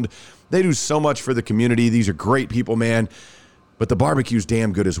family-owned. They do so much for the community. These are great people, man. But the barbecue's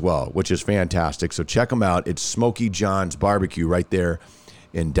damn good as well, which is fantastic. So check them out. It's Smokey John's Barbecue right there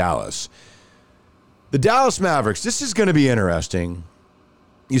in Dallas. The Dallas Mavericks, this is going to be interesting.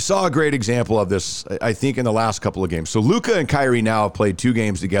 You saw a great example of this, I think, in the last couple of games. So Luka and Kyrie now have played 2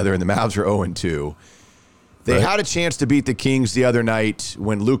 games together, and the Mavs are 0-2. They had a chance to beat the Kings the other night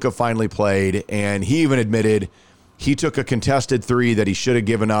when Luka finally played, and he even admitted he took a contested 3 that he should have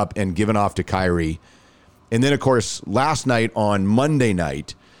given up and given off to Kyrie. And then, of course, last night on Monday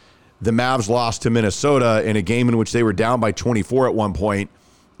night, the Mavs lost to Minnesota in a game in which they were down by 24 at one point,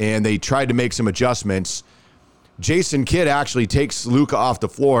 and they tried to make some adjustments. Jason Kidd actually takes Luka off the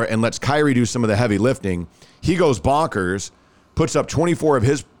floor and lets Kyrie do some of the heavy lifting. He goes bonkers, puts up 24 of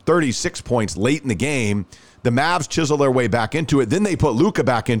his 36 points late in the game. The Mavs chisel their way back into it. Then they put Luka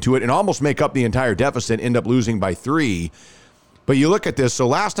back into it and almost make up the entire deficit, end up losing by 3. But you look at this. So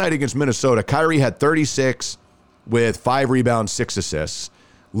last night against Minnesota, Kyrie had 36 with 5 rebounds, 6 assists.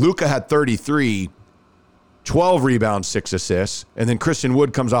 Luka had 33, 12 rebounds, 6 assists. And then Christian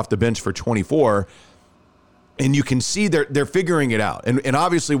Wood comes off the bench for 24. And you can see they're figuring it out. And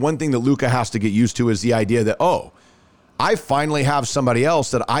obviously one thing that Luka has to get used to is the idea that, I finally have somebody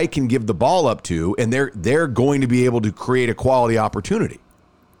else that I can give the ball up to, and they're going to be able to create a quality opportunity.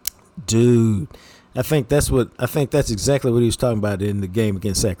 Dude, I think that's exactly what he was talking about in the game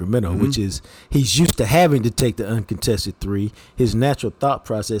against Sacramento, which is he's used to having to take the uncontested 3. His natural thought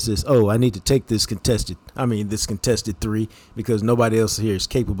process is, I need to take this contested 3 because nobody else here is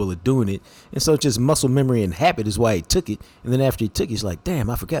capable of doing it. And so just muscle memory and habit is why he took it. And then after he took it, he's like, damn,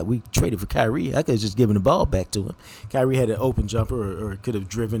 I forgot we traded for Kyrie. I could have just given the ball back to him. Kyrie had an open jumper or could have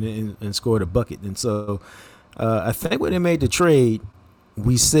driven it and scored a bucket. And so I think when they made the trade,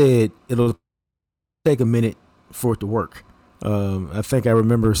 we said it'll take a minute for it to work. I think I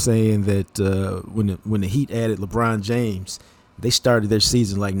remember saying that when the Heat added LeBron James, they started their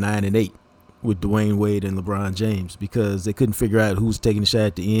season like 9-8 with Dwayne Wade and LeBron James because they couldn't figure out who was taking the shot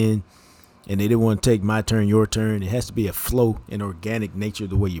at the end, and they didn't want to take my turn, your turn. It has to be a flow and organic nature of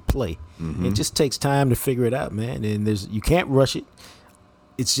the way you play. It just takes time to figure it out, man. And you can't rush it.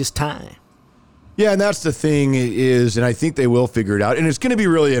 It's just time. Yeah, and that's the thing is, and I think they will figure it out. And it's going to be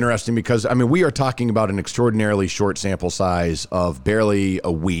really interesting because, we are talking about an extraordinarily short sample size of barely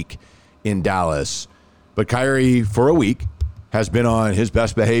a week in Dallas. But Kyrie, for a week, has been on his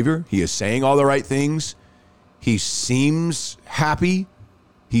best behavior. He is saying all the right things. He seems happy.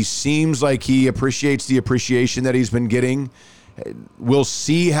 He seems like he appreciates the appreciation that he's been getting. We'll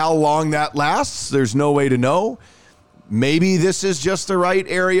see how long that lasts. There's no way to know. Maybe this is just the right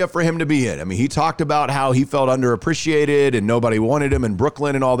area for him to be in. He talked about how he felt underappreciated and nobody wanted him in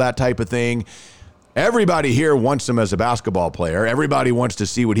Brooklyn and all that type of thing. Everybody here wants him as a basketball player. Everybody wants to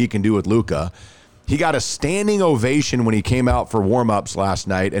see what he can do with Luka. He got a standing ovation when he came out for warm-ups last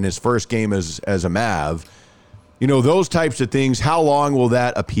night in his first game as a Mav. Those types of things, how long will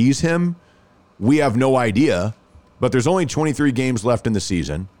that appease him? We have no idea. But there's only 23 games left in the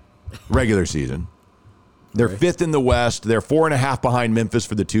season, regular season. They're 5th in the West. They're 4.5 behind Memphis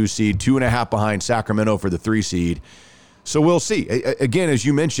for the 2 seed, 2.5 behind Sacramento for the 3 seed. So we'll see. Again, as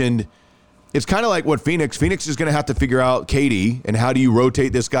you mentioned, it's kind of like what Phoenix is going to have to figure out KD and how do you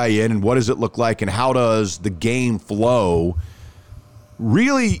rotate this guy in and what does it look like and how does the game flow.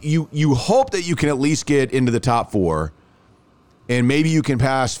 Really, you hope that you can at least get into the top 4 and maybe you can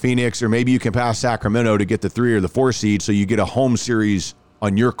pass Phoenix or maybe you can pass Sacramento to get the 3 or the 4 seed so you get a home series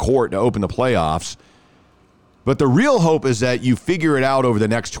on your court to open the playoffs. But the real hope is that you figure it out over the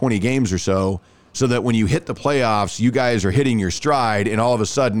next 20 games or so that when you hit the playoffs, you guys are hitting your stride, and all of a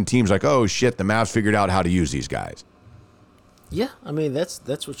sudden teams like, oh, shit, the Mavs figured out how to use these guys. Yeah, I mean,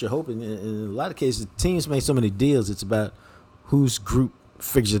 that's what you're hoping. In a lot of cases, teams make so many deals, it's about whose group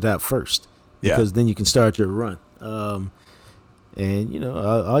figures it out first. Because then you can start your run. And, you know,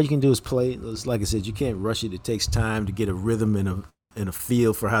 all you can do is play. It's like I said, you can't rush it. It takes time to get a rhythm and a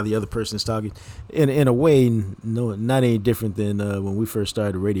feel for how the other person is talking. In a way, no, not any different than when we first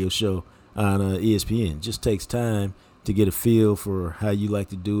started a radio show on ESPN. It just takes time to get a feel for how you like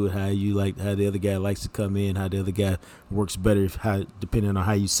to do it, how the other guy likes to come in, how the other guy works better, depending on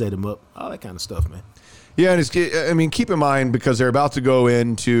how you set him up, all that kind of stuff, man. Yeah, and keep in mind, because they're about to go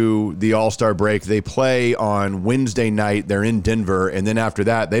into the All-Star break, they play on Wednesday night. They're in Denver, and then after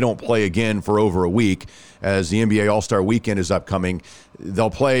that, they don't play again for over a week as the NBA All-Star weekend is upcoming. They'll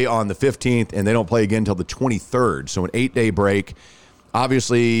play on the 15th, and they don't play again until the 23rd, so an 8-day break.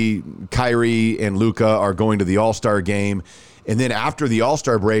 Obviously, Kyrie and Luka are going to the All-Star game. And then after the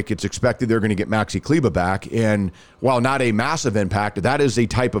All-Star break, it's expected they're going to get Maxi Kleber back. And while not a massive impact, that is a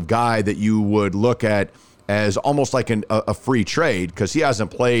type of guy that you would look at as almost like a free trade, because he hasn't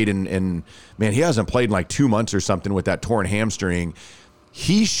played in like 2 months or something with that torn hamstring.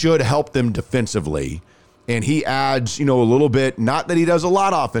 He should help them defensively. And he adds, a little bit, not that he does a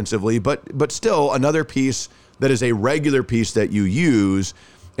lot offensively, but still another piece that is a regular piece that you use,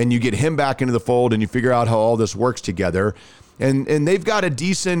 and you get him back into the fold and you figure out how all this works together. And they've got a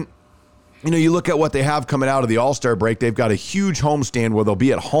decent, you look at what they have coming out of the All-Star break. They've got a huge homestand where they'll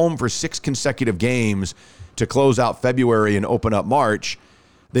be at home for 6 consecutive games to close out February and open up March.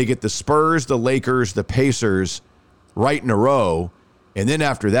 They get the Spurs, the Lakers, the Pacers right in a row. And then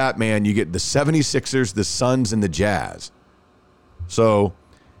after that, man, you get the 76ers, the Suns, and the Jazz. So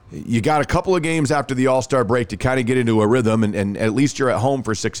you got a couple of games after the All-Star break to kind of get into a rhythm, and at least you're at home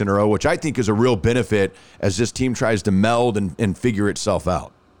for 6 in a row, which I think is a real benefit as this team tries to meld and figure itself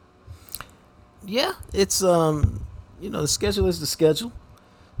out. Yeah, it's, the schedule is the schedule.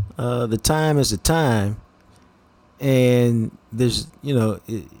 The time is the time. And there's,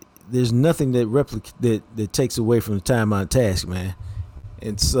 there's nothing that takes away from the time on task, man.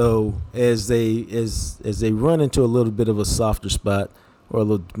 And so as they run into a little bit of a softer spot, or a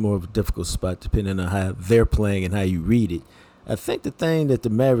little more of a difficult spot, depending on how they're playing and how you read it, I think the thing that the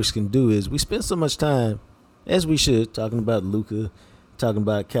Mavericks can do is we spend so much time, as we should, talking about Luka, talking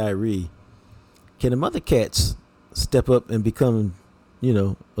about Kyrie. Can the other cats step up and become,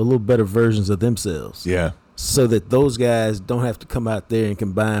 a little better versions of themselves? Yeah. So that those guys don't have to come out there and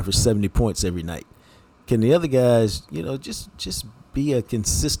combine for 70 points every night. Can the other guys, just be a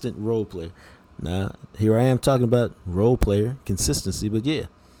consistent role player? Now, here I am talking about role player consistency, but yeah,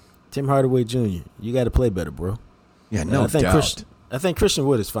 Tim Hardaway Jr., you got to play better, bro. Yeah, no doubt. I think Christian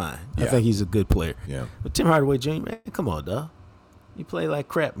Wood is fine. Yeah. I think he's a good player. Yeah. But Tim Hardaway Jr., man, come on, dog. You play like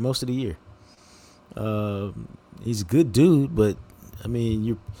crap most of the year. He's a good dude, but I mean,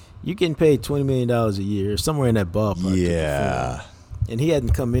 you're getting paid $20 million a year, somewhere in that ballpark. Yeah. And he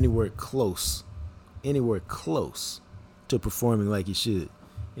hadn't come anywhere close to performing like he should.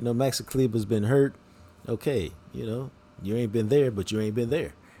 Maxi Kleber's been hurt. Okay, you ain't been there, but you ain't been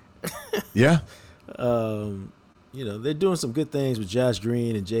there. Yeah. They're doing some good things with Josh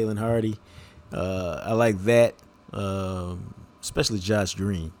Green and Jalen Hardy. I like that, especially Josh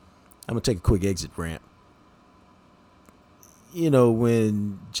Green. I'm going to take a quick exit ramp.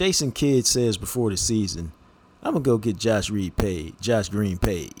 When Jason Kidd says before the season, I'm going to go get Josh Green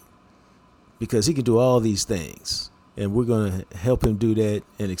paid, because he can do all these things. And we're going to help him do that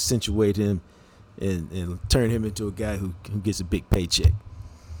and accentuate him and turn him into a guy who gets a big paycheck.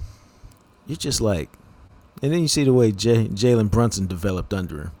 You're just like, and then you see the way Jalen Brunson developed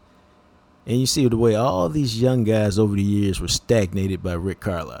under him. And you see the way all these young guys over the years were stagnated by Rick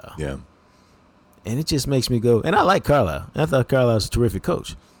Carlisle. Yeah. And it just makes me go, and I like Carlisle. I thought Carlisle was a terrific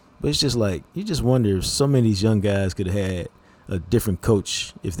coach. But it's just like, you just wonder if so many of these young guys could have had a different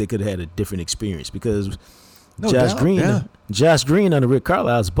coach, if they could have had a different experience. Because Josh Green under Rick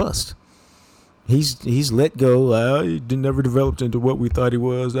Carlisle's bust. He's let go. He never developed into what we thought he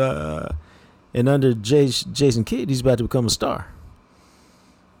was. And under Jason Kidd, he's about to become a star.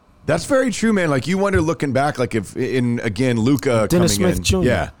 That's very true, man. Like, you wonder looking back, like if Luka Dennis coming Smith in.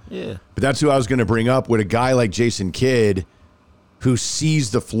 Jr. Yeah. But that's who I was going to bring up, with a guy like Jason Kidd, who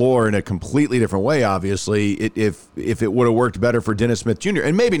sees the floor in a completely different way, obviously, if it would have worked better for Dennis Smith Jr.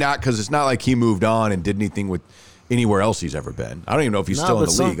 And maybe not, because it's not like he moved on and did anything with anywhere else he's ever been. I don't even know if he's still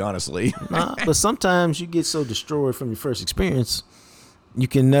in the league, honestly. But sometimes you get so destroyed from your first experience you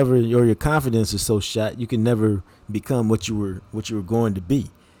can never, or your confidence is so shot, you can never become what you were going to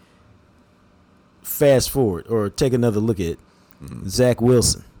be. Fast forward, or take another look at Zach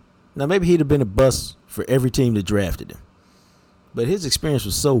Wilson. Now, maybe he'd have been a bust for every team that drafted him, but his experience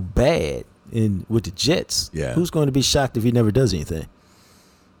was so bad with the Jets. Yeah. Who's going to be shocked if he never does anything?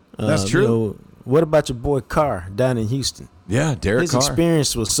 That's true. You know, what about your boy Carr down in Houston? Yeah, Derek Carr. His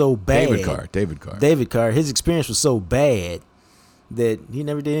experience was so bad. David Carr. His experience was so bad that he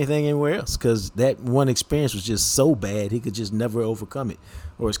never did anything anywhere else because that one experience was just so bad he could just never overcome it,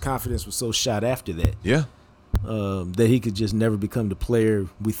 or his confidence was so shot after that. Yeah. That he could just never become the player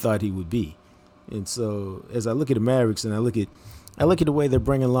we thought he would be. And so as I look at the Mavericks and I look at the way they're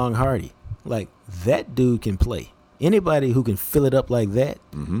bringing along Hardy, like that dude can play. Anybody who can fill it up like that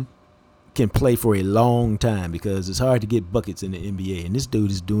can play for a long time because it's hard to get buckets in the NBA. And this dude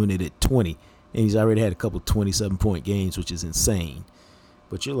is doing it at 20, and he's already had a couple 27-point games, which is insane.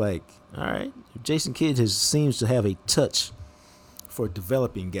 But you're like, all right, Jason Kidd seems to have a touch for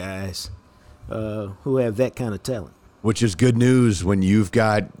developing guys who have that kind of talent. Which is good news when you've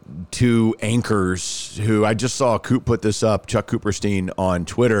got two anchors who I just saw Coop put this up, Chuck Cooperstein on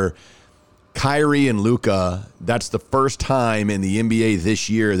Twitter. Kyrie and Luka, that's the first time in the NBA this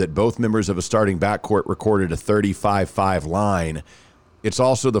year that both members of a starting backcourt recorded a 35-5 line. It's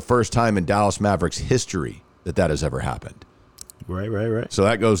also the first time in Dallas Mavericks history that has ever happened. Right. So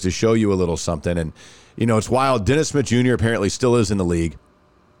that goes to show you a little something. And, you know, it's wild. Dennis Smith Jr. apparently still is in the league.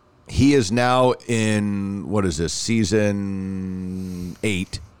 He is now in, season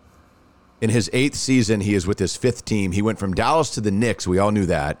 8. In his 8th season, he is with his 5th team. He went from Dallas to the Knicks. We all knew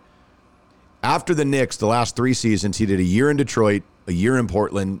that. After the Knicks, the last 3 seasons, he did a year in Detroit, a year in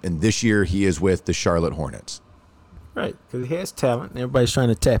Portland, and this year he is with the Charlotte Hornets. Right, because he has talent, and everybody's trying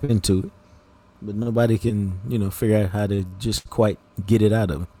to tap into it, but nobody can, figure out how to just quite get it out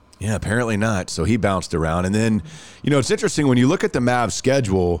of him. Yeah, apparently not. So he bounced around. And then, it's interesting when you look at the Mavs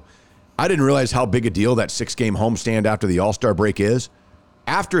schedule, I didn't realize how big a deal that 6-game homestand after the All-Star break is.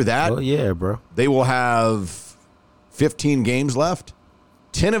 After that, they will have 15 games left.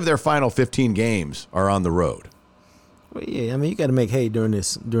 10 of their final 15 games are on the road. Well, yeah, I mean, you got to make hay during the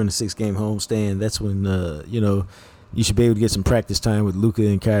 6-game homestand. That's when, you should be able to get some practice time with Luka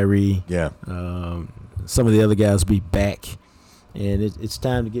and Kyrie. Yeah. Some of the other guys will be back, and it's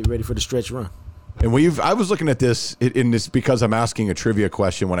time to get ready for the stretch run. And I was looking at this in this because I'm asking a trivia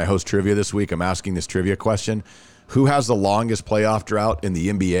question when I host trivia this week. I'm asking this trivia question: who has the longest playoff drought in the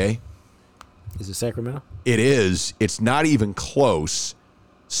NBA? Is it Sacramento? It is. It's not even close.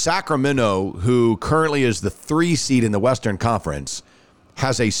 Sacramento, who currently is the 3 seed in the Western Conference,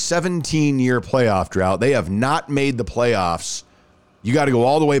 has a 17-year playoff drought. They have not made the playoffs. You got to go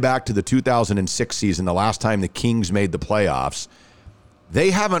all the way back to the 2006 season, the last time the Kings made the playoffs.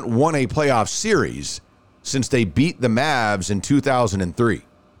 They haven't won a playoff series since they beat the Mavs in 2003.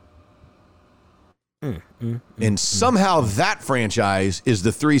 And somehow that franchise is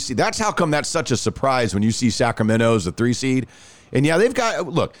the 3 seed. That's how come that's such a surprise when you see Sacramento as the 3 seed. And yeah, they've got,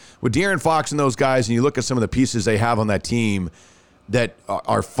 look, with De'Aaron Fox and those guys, and you look at some of the pieces they have on that team that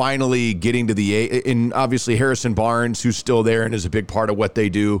are finally getting to the A, and obviously Harrison Barnes, who's still there and is a big part of what they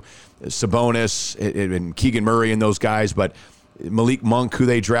do, Sabonis and Keegan Murray and those guys, but Malik Monk, who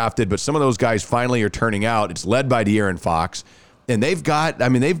they drafted, but some of those guys finally are turning out. It's led by De'Aaron Fox. And they've got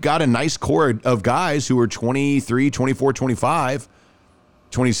a nice core of guys who are 23, 24, 25,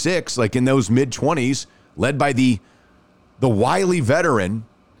 26, like in those mid-20s, led by the wily veteran.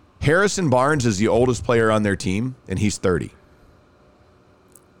 Harrison Barnes is the oldest player on their team, and he's 30.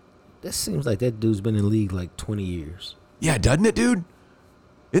 That seems like that dude's been in the league like 20 years. Yeah, doesn't it, dude?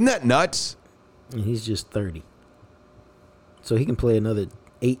 Isn't that nuts? And he's just 30. So he can play another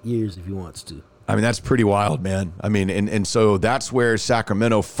 8 years if he wants to. I mean, that's pretty wild, man. I mean, and so that's where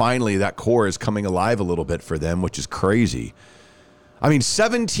Sacramento finally, that core is coming alive a little bit for them, which is crazy. I mean,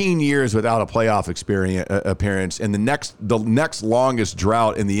 17 years without a playoff appearance, and the next longest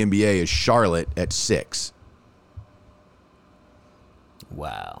drought in the NBA is Charlotte at 6.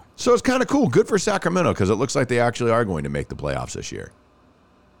 Wow. So it's kind of cool. Good for Sacramento because it looks like they actually are going to make the playoffs this year.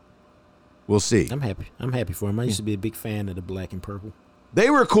 We'll see. I'm happy for them. I used to be a big fan of the black and purple. They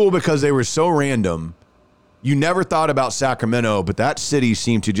were cool because they were so random. You never thought about Sacramento, but that city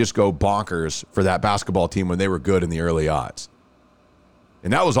seemed to just go bonkers for that basketball team when they were good in the early odds.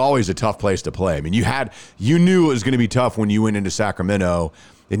 And that was always a tough place to play. I mean, you knew it was going to be tough when you went into Sacramento,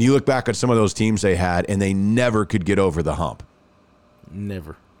 and you look back at some of those teams they had, and they never could get over the hump.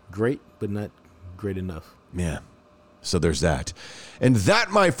 Never. Great, but not great enough. Yeah. So there's that. And that,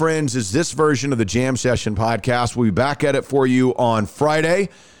 my friends, is this version of the Jam Session podcast. We'll be back at it for you on Friday.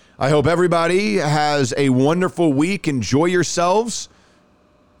 I hope everybody has a wonderful week. Enjoy yourselves.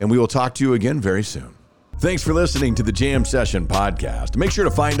 And we will talk to you again very soon. Thanks for listening to the Jam Session podcast. Make sure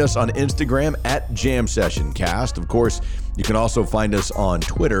to find us on Instagram at Jam Session Cast. Of course, you can also find us on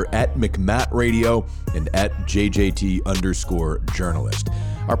Twitter at McMattRadio and at JJT_journalist.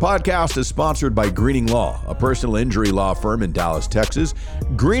 Our podcast is sponsored by Greening Law, a personal injury law firm in Dallas, Texas.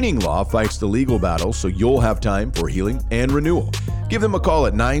 Greening Law fights the legal battle so you'll have time for healing and renewal. Give them a call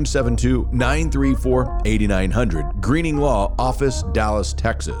at 972-934-8900. Greening Law Office, Dallas,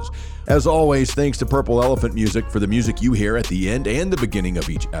 Texas. As always, thanks to Purple Elephant Music for the music you hear at the end and the beginning of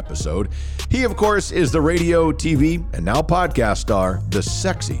each episode. He, of course, is the radio, TV, and now podcast star, the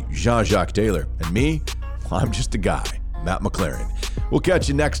sexy Jean-Jacques Taylor. And me, I'm just a guy, Matt McLaren. We'll catch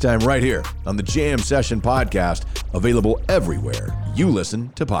you next time right here on the Jam Session podcast, available everywhere you listen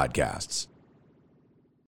to podcasts.